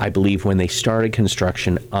bishop yet, I believe, when they started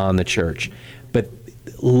construction on the church, but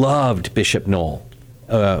loved Bishop Knoll,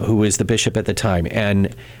 who was the bishop at the time.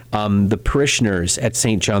 And the parishioners at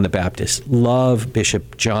St. John the Baptist love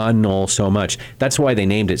Bishop John Knoll so much. That's why they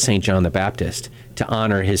named it St. John the Baptist, to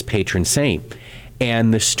honor his patron saint.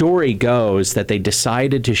 And the story goes that they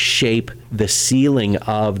decided to shape the ceiling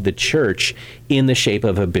of the church in the shape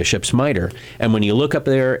of a bishop's mitre. And when you look up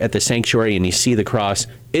there at the sanctuary and you see the cross,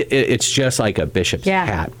 it's just like a bishop's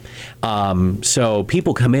hat. So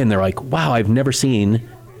people come in, they're like, wow, I've never seen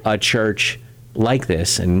a church like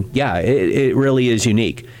this. And it really is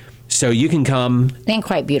unique. So you can come. And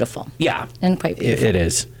quite beautiful. Yeah. And quite beautiful. It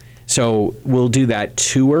is. So we'll do that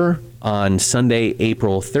tour on Sunday,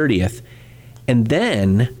 April 30th. And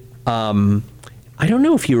then, I don't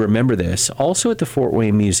know if you remember this, also at the Fort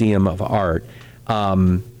Wayne Museum of Art,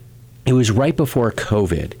 it was right before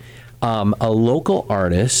COVID, a local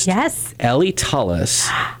artist, Ellie Tullis.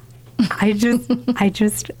 I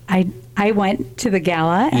went to the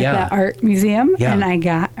gala at the art museum and I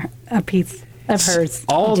got a piece of hers.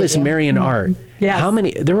 All this Marian art. Yes. How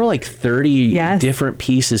many? There were like 30 different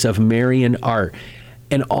pieces of Marian art.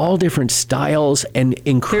 And all different styles and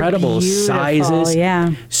incredible sizes.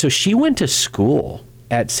 Yeah. So she went to school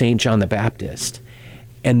at St. John the Baptist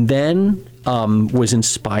and then was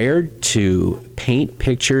inspired to paint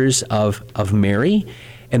pictures of Mary.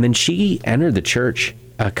 And then she entered the church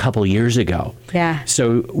a couple years ago. Yeah.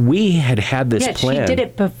 So we had this plan. She did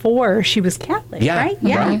it before she was Catholic, right?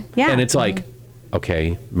 Yeah. Right. Yeah. And it's like,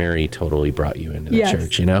 okay, Mary totally brought you into the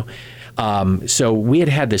church, So we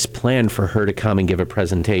had this plan for her to come and give a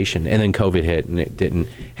presentation, and then COVID hit and it didn't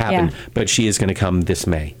happen. Yeah. But she is going to come this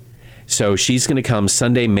May. So she's going to come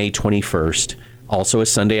Sunday, May 21st, also a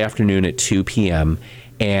Sunday afternoon at 2 p.m.,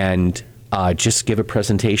 and just give a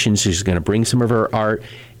presentation. She's going to bring some of her art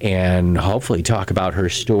and hopefully talk about her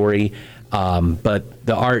story. But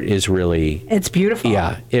the art is really... It's beautiful.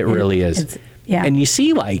 Yeah, it really is. And you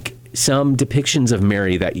see like some depictions of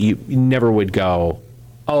Mary that you never would go,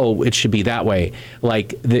 oh, it should be that way.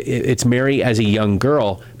 Like it's Mary as a young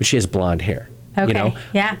girl, but she has blonde hair. Okay.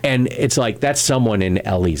 Yeah. And it's like that's someone in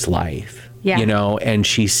Ellie's life. Yeah. And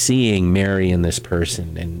she's seeing Mary in this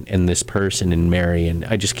person and this person in Mary, and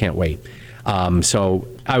I just can't wait. So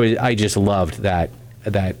I just loved that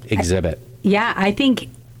exhibit. Yeah, I think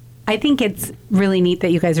it's really neat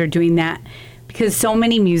that you guys are doing that, because so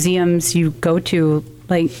many museums you go to,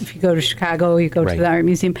 like if you go to Chicago, you go to the art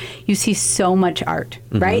museum, you see so much art,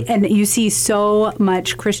 right? And you see so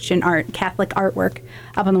much Christian art, Catholic artwork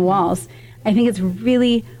up on the walls. I think it's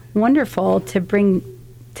really wonderful to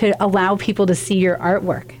allow people to see your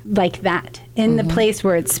artwork like that in the place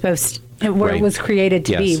where it's it was created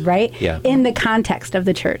to be, right? Yeah. In the context of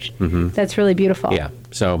the church. That's really beautiful. Yeah.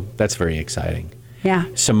 So that's very exciting. Yeah.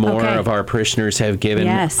 Some more of our parishioners have given.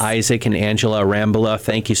 Yes. Isaac and Angela Rambula,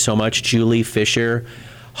 thank you so much. Julie Fisher,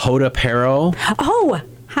 Hoda Pero. Oh,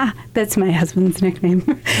 that's my husband's nickname.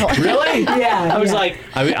 Really? Yeah. I was like,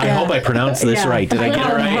 I hope I pronounced this right. Did I get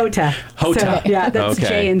it right? Hota. Hota. So, yeah, that's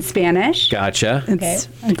J in Spanish. Gotcha. It's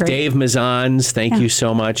great. Dave Mazans, thank you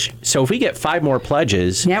so much. So if we get 5 more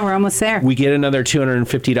pledges, we're almost there. We get another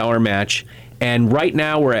 $250 match. And right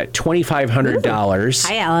now we're at $2,500.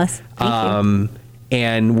 Hi, Alice. Thank you.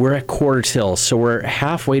 And we're at quarter till, so we're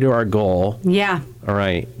halfway to our goal. Yeah. All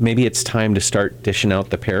right. Maybe it's time to start dishing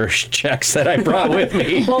out the parish checks that I brought with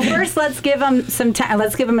me. Well, first, let's give them some time.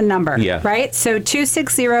 Let's give them a number. Yeah. Right? So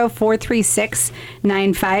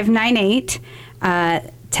 260-436-9598.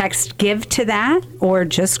 Text GIVE to that, or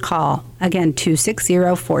just call. Again,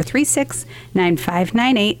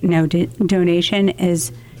 260-436-9598. No donation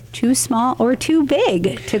is too small or too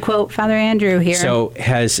big, to quote Father Andrew here. So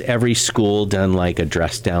has every school done like a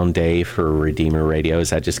dress down day for Redeemer Radio? Does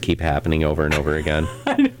that just keep happening over and over again?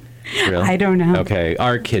 Really? I don't know. Okay,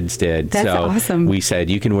 our kids did. That's awesome. We said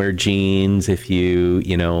you can wear jeans if you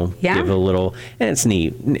give a little, and it's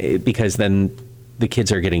neat because then the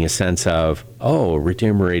kids are getting a sense of,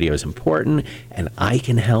 Redeemer Radio is important, and I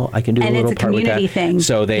can help. I can do a little part with that. And it's a community thing.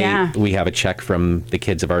 So we have a check from the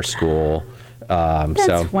kids of our school.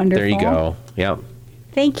 That's wonderful. There you go. Yep.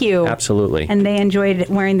 Thank you. Absolutely. And they enjoyed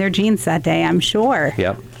wearing their jeans that day, I'm sure.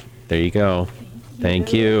 Yep. There you go.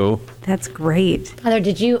 Thank you. That's great. Father,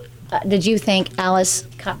 did you thank Alice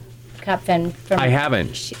Kopfen? I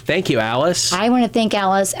haven't. Thank you, Alice. I want to thank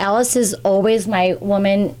Alice. Alice is always my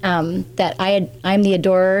woman that I'm the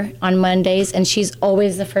adorer on Mondays, and she's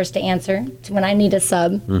always the first to answer when I need a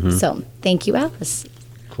sub. So thank you, Alice.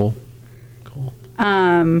 Cool.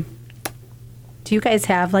 Do you guys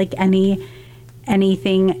have like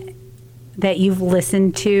anything that you've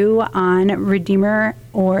listened to on Redeemer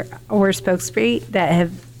or Spoke Street that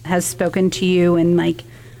has spoken to you in like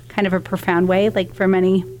kind of a profound way, like for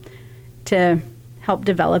many, to help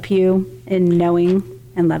develop you in knowing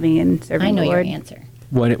and loving and serving the Lord? I know your answer.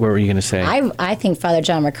 What were you going to say? I think Father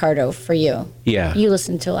John Ricardo for you. Yeah. You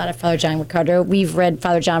listen to a lot of Father John Ricardo. We've read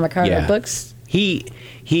Father John Ricardo books. He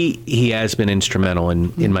has been instrumental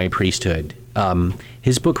in my priesthood.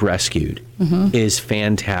 His book Rescued is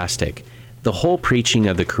fantastic. The whole preaching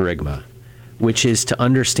of the Kerygma, which is to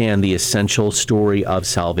understand the essential story of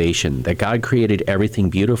salvation, that God created everything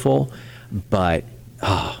beautiful, but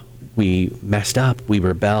we messed up, we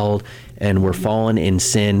rebelled, and we're fallen in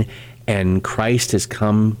sin, and Christ has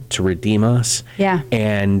come to redeem us. Yeah.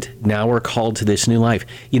 And now we're called to this new life.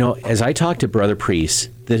 As I talk to brother priests,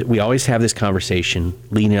 we always have this conversation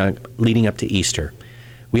leading up to Easter.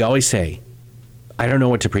 We always say, I don't know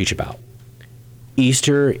what to preach about.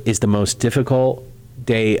 Easter is the most difficult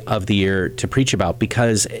day of the year to preach about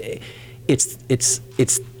because it's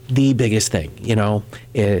the biggest thing,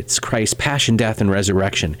 It's Christ's passion, death, and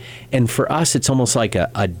resurrection. And for us, it's almost like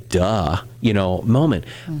a duh, moment.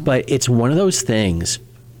 But it's one of those things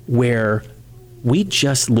where we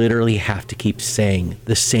just literally have to keep saying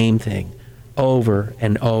the same thing over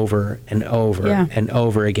and over and over and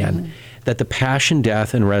over again. That the passion,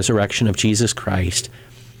 death, and resurrection of Jesus Christ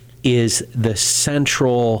is the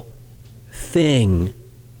central thing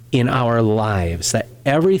in our lives, that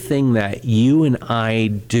everything that you and I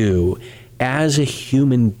do as a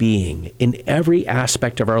human being in every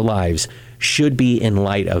aspect of our lives should be in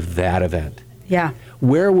light of that event. Yeah.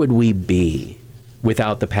 Where would we be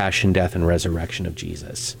without the passion, death, and resurrection of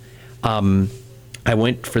Jesus? I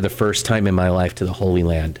went for the first time in my life to the Holy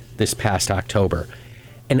Land this past October.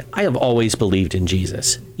 And I have always believed in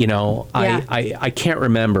Jesus. I can't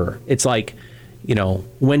remember. It's like,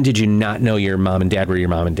 when did you not know your mom and dad were your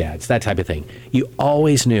mom and dads? That type of thing. You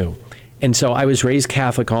always knew. And so I was raised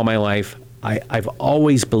Catholic all my life. I've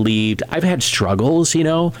always believed. I've had struggles,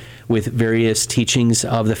 with various teachings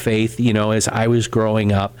of the faith, as I was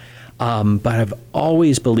growing up. But I've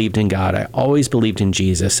always believed in God. I always believed in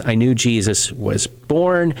Jesus. I knew Jesus was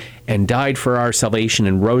born and died for our salvation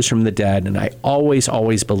and rose from the dead. And I always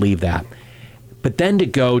believed that. But then to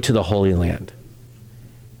go to the Holy Land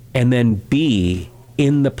and then be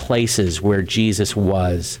in the places where Jesus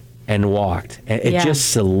was and walked. And it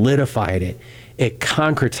just solidified it. It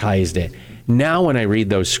concretized it. Now when I read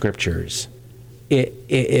those scriptures,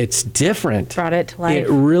 it's different. Brought it to life. It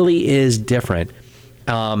really is different.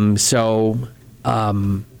 Father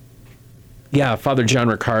John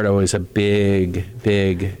Riccardo is a big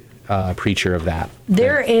preacher of that.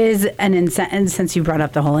 There is an incentive, and since you brought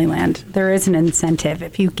up the Holy Land, there is an incentive.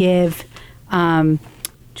 If you give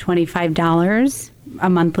 $25, a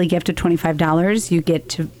monthly gift of $25, you get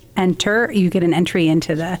to you get an entry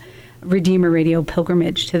into the Redeemer Radio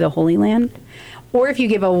pilgrimage to the Holy Land. Or if you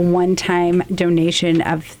give a one-time donation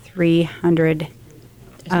of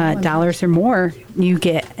 $300 or more, you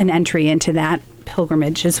get an entry into that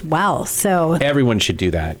pilgrimage as well. So everyone should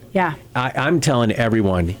do that. Yeah. I'm telling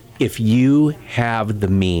everyone, if you have the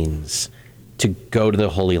means to go to the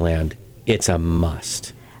Holy Land, it's a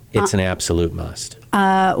must. It's an absolute must.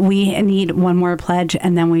 We need one more pledge,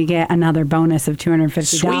 and then we get another bonus of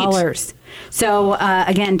 $250. Sweet. So,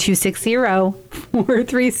 again,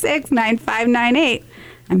 260-436-9598.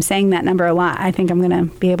 I'm saying that number a lot. I think I'm going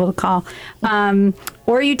to be able to call.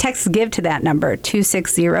 Or you text GIVE to that number,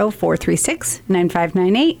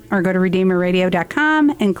 260-436-9598, or go to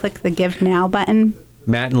RedeemerRadio.com and click the Give Now button.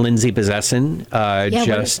 Matt and Lindsay Bezesin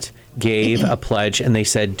just gave a pledge, and they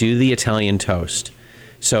said, do the Italian toast.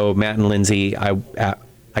 So Matt and Lindsay, I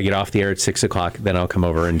get off the air at 6 o'clock, then I'll come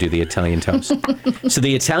over and do the Italian toast. So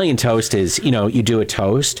the Italian toast is, you do a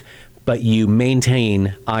toast, but you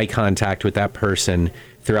maintain eye contact with that person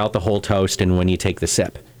throughout the whole toast and when you take the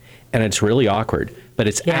sip. And it's really awkward, but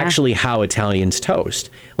it's actually how Italians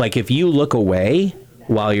toast. Like if you look away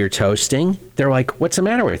while you're toasting, they're like, what's the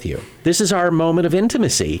matter with you? This is our moment of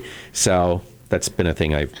intimacy. So that's been a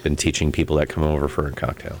thing I've been teaching people that come over for a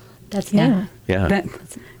cocktail. That's Yeah.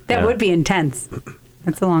 That would be intense.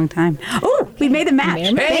 That's a long time. Oh, we made the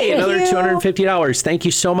match. Hey, another $250. Thank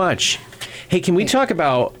you so much. Hey, can we talk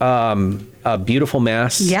about a beautiful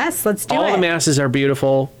mass? Yes, let's do it. All the masses are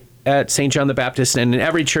beautiful at St. John the Baptist and in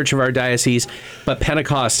every church of our diocese, but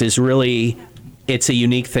Pentecost is really, it's a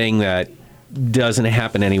unique thing that doesn't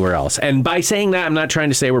happen anywhere else. And by saying that, I'm not trying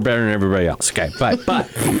to say we're better than everybody else. Okay, but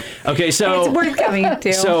okay, so it's worth coming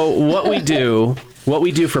to. So what we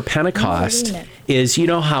do for Pentecost is, you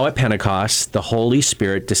know how at Pentecost, the Holy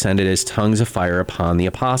Spirit descended as tongues of fire upon the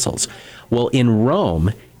apostles. Well, in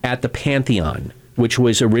Rome, at the Pantheon, which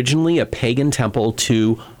was originally a pagan temple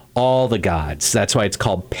to all the gods. That's why it's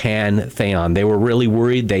called Pantheon. They were really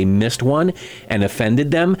worried they missed one and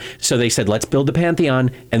offended them. So they said, let's build the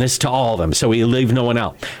Pantheon and this to all of them. So we leave no one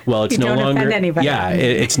out. Well, it's no longer,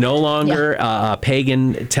 it's no longer a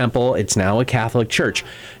pagan temple. It's now a Catholic church.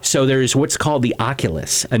 So there's what's called the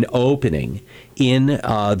oculus, an opening in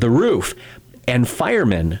the roof, and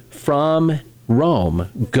firemen from Rome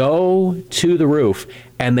go to the roof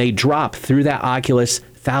and they drop through that oculus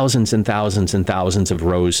thousands and thousands and thousands of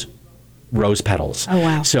rose petals. Oh,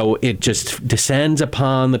 wow. So it just descends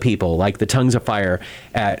upon the people like the tongues of fire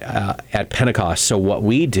at Pentecost. So what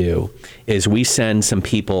we do is we send some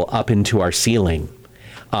people up into our ceiling,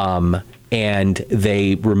 and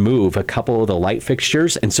they remove a couple of the light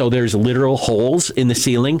fixtures. And so there's literal holes in the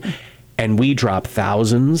ceiling, and we drop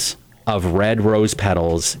thousands of red rose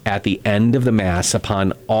petals at the end of the Mass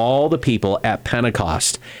upon all the people at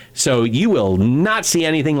Pentecost. So you will not see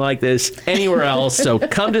anything like this anywhere else. So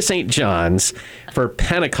come to St. John's for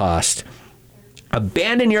Pentecost.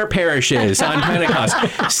 Abandon your parishes on Pentecost.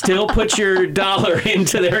 Still put your dollar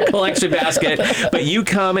into their collection basket, but you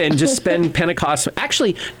come and just spend Pentecost.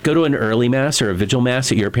 Actually, go to an early Mass or a vigil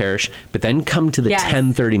Mass at your parish, but then come to the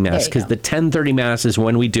 10:30 Mass, because the 10:30 Mass is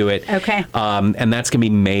when we do it. Okay. And that's going to be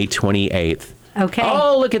May 28th. Okay.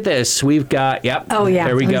 Oh, look at this. We've got, Oh, yeah.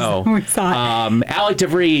 There we go. We saw it. Alec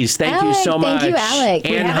DeVries, thank you so much. Thank you, Alec.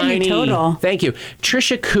 Ann We have a new Heine, total. thank you.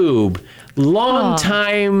 Trisha Koob,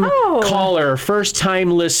 long-time caller,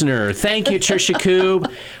 first-time listener. Thank you, Trisha Koob.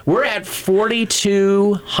 We're at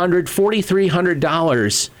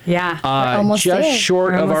 $4,300. Yeah. almost just there.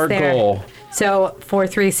 short We're of our almost there. goal. So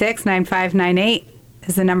 436-9598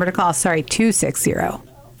 is the number to call. Sorry,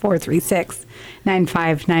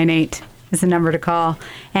 260-436-9598 is the number to call.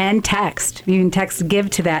 And text. You can text GIVE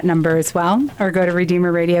to that number as well, or go to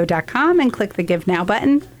RedeemerRadio.com and click the Give Now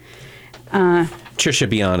button. Trisha,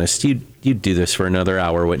 be honest. You'd do this for another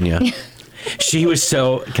hour, wouldn't you? She was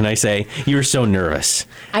so, can I say, you were so nervous.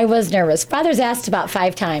 I was nervous. Father's asked about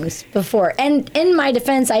 5 times before. And in my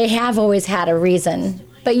defense, I have always had a reason.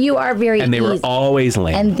 But you are very And they were easy. always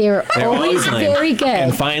lame. And they're always lame. very good.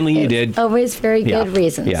 And finally you did. Always very good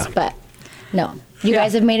reasons. Yeah. But no, you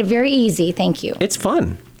guys have made it very easy. Thank you. It's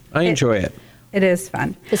fun. I enjoy it. It is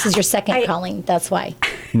fun. This is your second calling. That's why.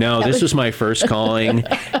 No, this was my first calling.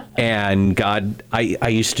 And God, I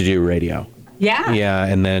used to do radio. Yeah. Yeah,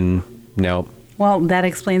 and then, no. Well, that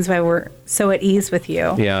explains why we're so at ease with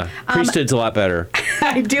you. Yeah. Priesthood's a lot better.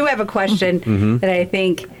 I do have a question that I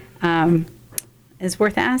think is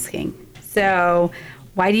worth asking. So,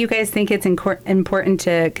 why do you guys think it's important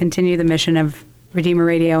to continue the mission of Redeemer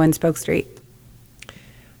Radio in Spoke Street?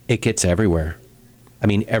 It gets everywhere. I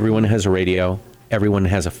mean, everyone has a radio. Everyone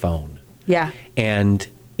has a phone. Yeah. And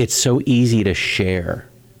it's so easy to share,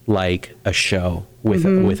 like a show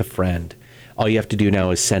with a friend. All you have to do now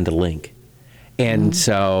is send a link. And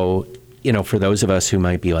so, for those of us who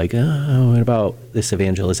might be like, oh, what about this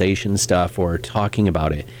evangelization stuff or talking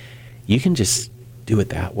about it? You can just do it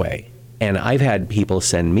that way. And I've had people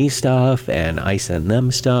send me stuff and I send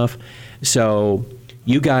them stuff. So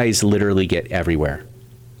you guys literally get everywhere.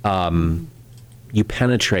 You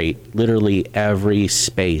penetrate literally every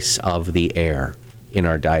space of the air in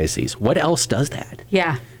our diocese. What else does that?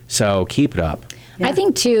 Yeah. So keep it up. Yeah. I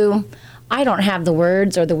think, too, I don't have the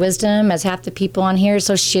words or the wisdom as half the people on here.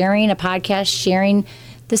 So sharing a podcast,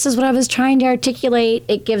 this is what I was trying to articulate.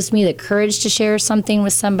 It gives me the courage to share something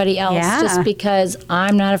with somebody else just because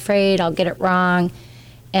I'm not afraid I'll get it wrong.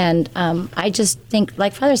 And I just think,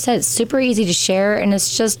 like Father said, it's super easy to share, and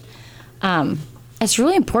it's just... it's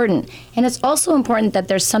really important. And it's also important that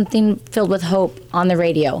there's something filled with hope on the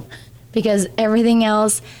radio, because everything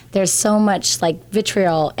else, there's so much like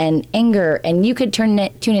vitriol and anger, and you could tune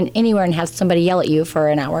in anywhere and have somebody yell at you for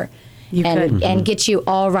an hour and get you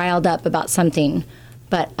all riled up about something.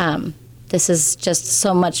 But this is just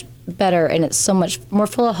so much better, and it's so much more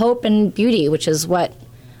full of hope and beauty, which is what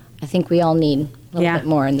I think we all need a little bit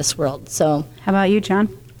more in this world. So, how about you, John?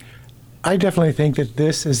 I definitely think that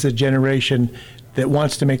this is the generation that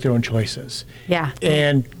wants to make their own choices. Yeah.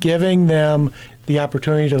 And giving them the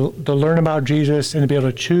opportunity to learn about Jesus and to be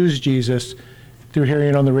able to choose Jesus through hearing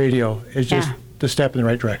it on the radio is just the step in the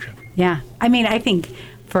right direction. Yeah. I mean, I think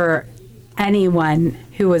for anyone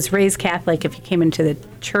who was raised Catholic, if you came into the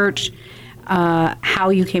church, how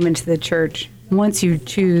you came into the church, once you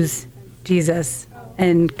choose Jesus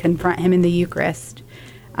and confront him in the Eucharist,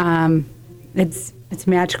 it's a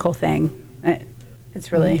magical thing.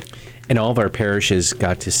 It's really... And all of our parishes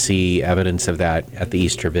got to see evidence of that at the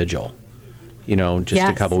Easter Vigil. Just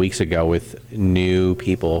a couple weeks ago, with new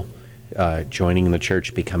people joining the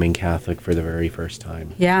church, becoming Catholic for the very first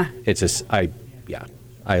time. Yeah.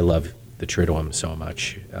 I love the Triduum so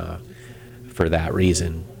much for that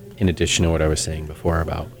reason, in addition to what I was saying before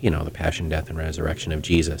about, the passion, death, and resurrection of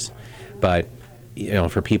Jesus. But,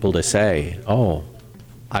 for people to say, oh,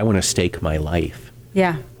 I want to stake my life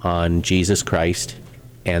on Jesus Christ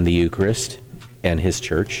and the Eucharist and his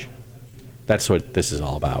church. That's what this is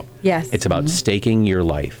all about. Yes. It's about staking your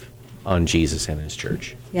life on Jesus and his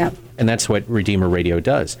church. Yep. And that's what Redeemer Radio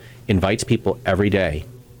does. Invites people every day.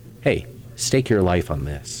 Hey, stake your life on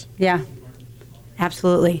this. Yeah.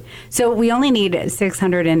 Absolutely. So we only need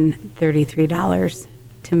 $633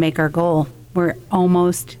 to make our goal. We're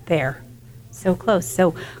almost there. So close.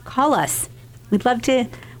 So call us. We'd love to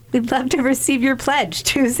receive your pledge,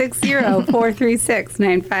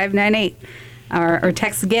 260-436-9598. Or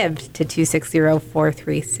text GIVE to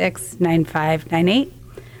 260-436-9598.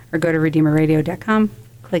 Or go to redeemerradio.com,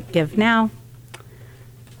 click Give Now.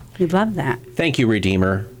 We'd love that. Thank you,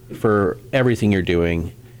 Redeemer, for everything you're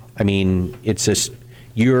doing. I mean, it's just,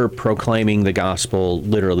 you're proclaiming the gospel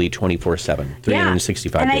literally 24/7,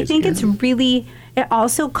 365 days. And I think it's really, it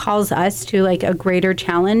also calls us to like a greater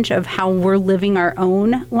challenge of how we're living our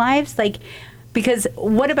own lives. Like, because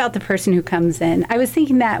what about the person who comes in? I was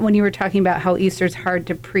thinking that when you were talking about how Easter's hard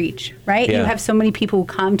to preach, right? Yeah. You have so many people who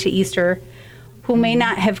come to Easter who may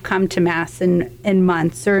not have come to Mass in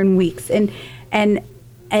months or in weeks. And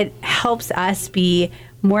it helps us be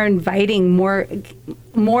more inviting, more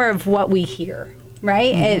of what we hear,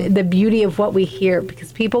 right? And the beauty of what we hear,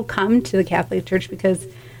 because people come to the Catholic Church because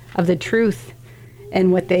of the truth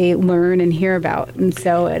and what they learn and hear about. And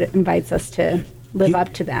so it invites us to live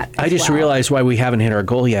up to that. I just realized why we haven't hit our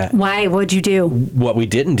goal yet. Why? What'd you do? What we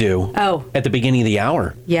didn't do. Oh. At the beginning of the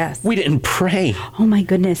hour. Yes. We didn't pray. Oh my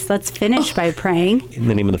goodness. Let's finish by praying. In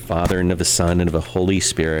the name of the Father, and of the Son, and of the Holy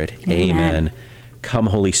Spirit. Amen. Come,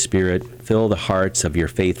 Holy Spirit, fill the hearts of your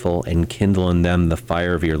faithful and kindle in them the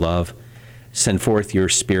fire of your love. Send forth your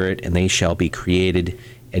Spirit, and they shall be created,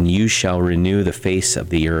 and you shall renew the face of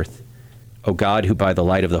the earth. O God, who by the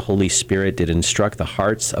light of the Holy Spirit did instruct the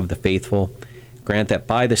hearts of the faithful, grant that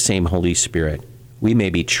by the same Holy Spirit we may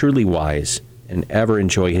be truly wise and ever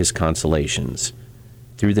enjoy his consolations.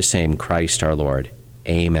 Through the same Christ our Lord.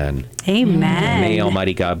 Amen. Amen. May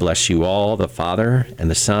Almighty God bless you all, the Father and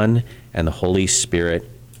the Son and the Holy Spirit.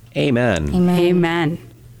 Amen. Amen. Amen.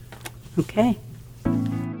 Okay.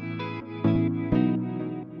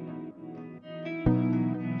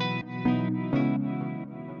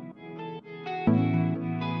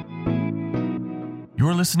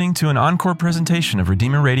 You're listening to an encore presentation of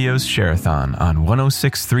Redeemer Radio's Share-a-thon on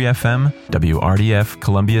 106.3 FM, WRDF,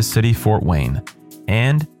 Columbia City, Fort Wayne,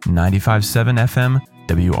 and 95.7 FM,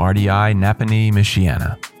 WRDI, Napanee,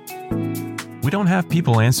 Michiana. We don't have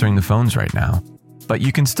people answering the phones right now, but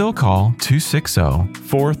you can still call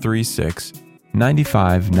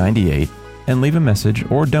 260-436-9598 and leave a message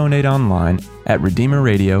or donate online at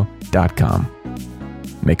RedeemerRadio.com.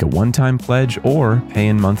 Make a one-time pledge or pay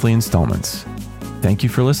in monthly installments. Thank you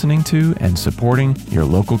for listening to and supporting your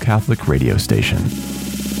local Catholic radio station.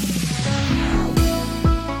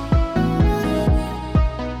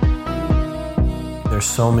 There's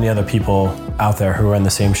so many other people out there who are in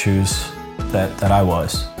the same shoes that I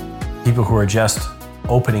was. People who are just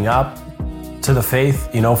opening up to the faith,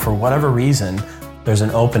 for whatever reason. There's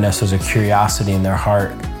an openness, there's a curiosity in their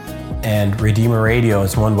heart. And Redeemer Radio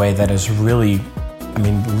is one way that is really,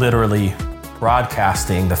 literally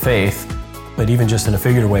broadcasting the faith, but even just in a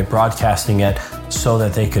figurative way, broadcasting it so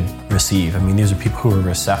that they could receive. These are people who are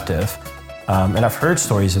receptive. And I've heard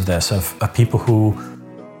stories of this, of people who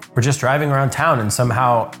were just driving around town and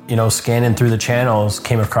somehow, scanning through the channels,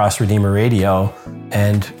 came across Redeemer Radio,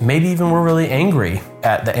 and maybe even were really angry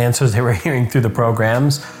at the answers they were hearing through the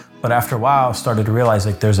programs. But after a while, started to realize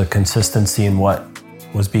there's a consistency in what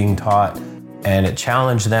was being taught, and it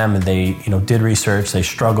challenged them, and they, did research, they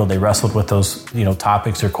struggled, they wrestled with those,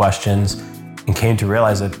 topics or questions, and came to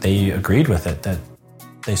realize that they agreed with it, that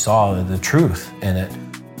they saw the truth in it.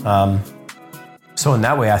 So in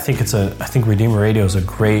that way, I think Redeemer Radio is a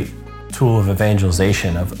great tool of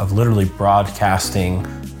evangelization, of literally broadcasting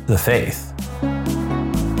the faith.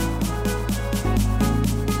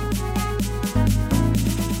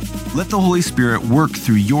 Let the Holy Spirit work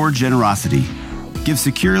through your generosity. Give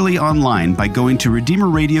securely online by going to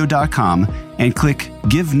RedeemerRadio.com and click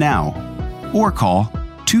Give Now, or call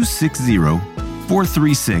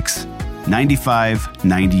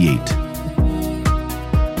 260-436-9598.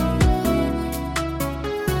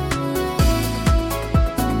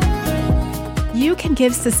 You can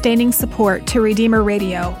give sustaining support to Redeemer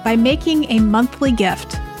Radio by making a monthly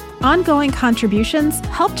gift. Ongoing contributions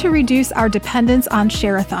help to reduce our dependence on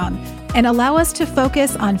Share-a-thon and allow us to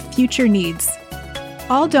focus on future needs.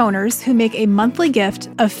 All donors who make a monthly gift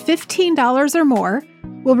of $15 or more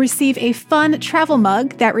will receive a fun travel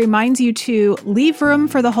mug that reminds you to leave room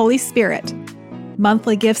for the Holy Spirit.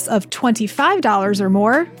 Monthly gifts of $25 or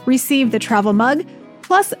more receive the travel mug,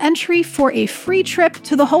 plus entry for a free trip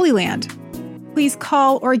to the Holy Land. Please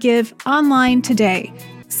call or give online today,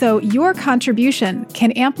 so your contribution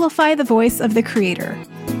can amplify the voice of the Creator.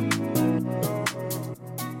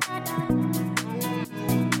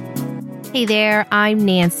 Hey there, I'm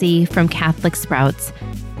Nancy from Catholic Sprouts,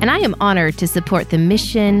 and I am honored to support the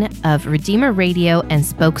mission of Redeemer Radio and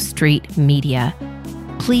Spoke Street Media.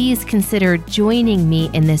 Please consider joining me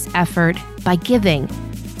in this effort by giving,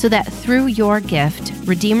 so that through your gift,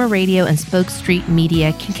 Redeemer Radio and Spoke Street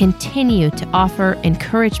Media can continue to offer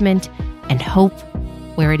encouragement and hope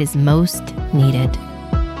where it is most needed.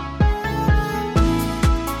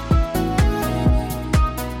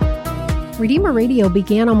 Redeemer Radio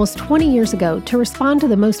began almost 20 years ago to respond to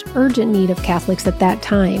the most urgent need of Catholics at that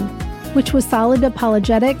time, which was solid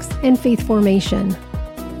apologetics and faith formation.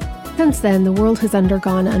 Since then, the world has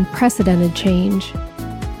undergone unprecedented change.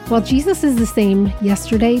 While Jesus is the same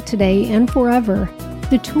yesterday, today, and forever,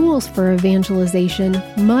 the tools for evangelization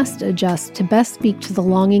must adjust to best speak to the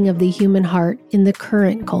longing of the human heart in the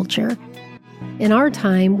current culture. In our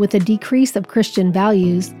time, with a decrease of Christian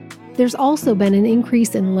values, there's also been an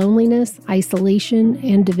increase in loneliness, isolation,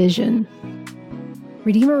 and division.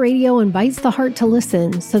 Redeemer Radio invites the heart to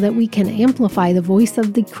listen so that we can amplify the voice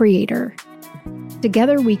of the Creator.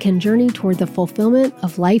 Together we can journey toward the fulfillment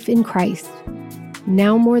of life in Christ.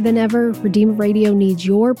 Now more than ever, Redeemer Radio needs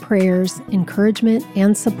your prayers, encouragement,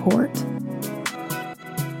 and support.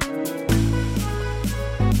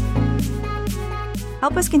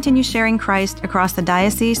 Help us continue sharing Christ across the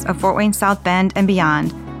Diocese of Fort Wayne South Bend and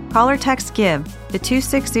beyond. Call or text GIVE to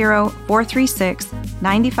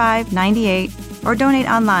 260-436-9598 or donate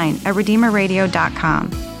online at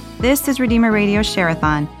RedeemerRadio.com. This is Redeemer Radio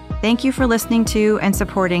Share-a-thon. Thank you for listening to and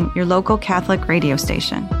supporting your local Catholic radio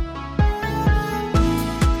station.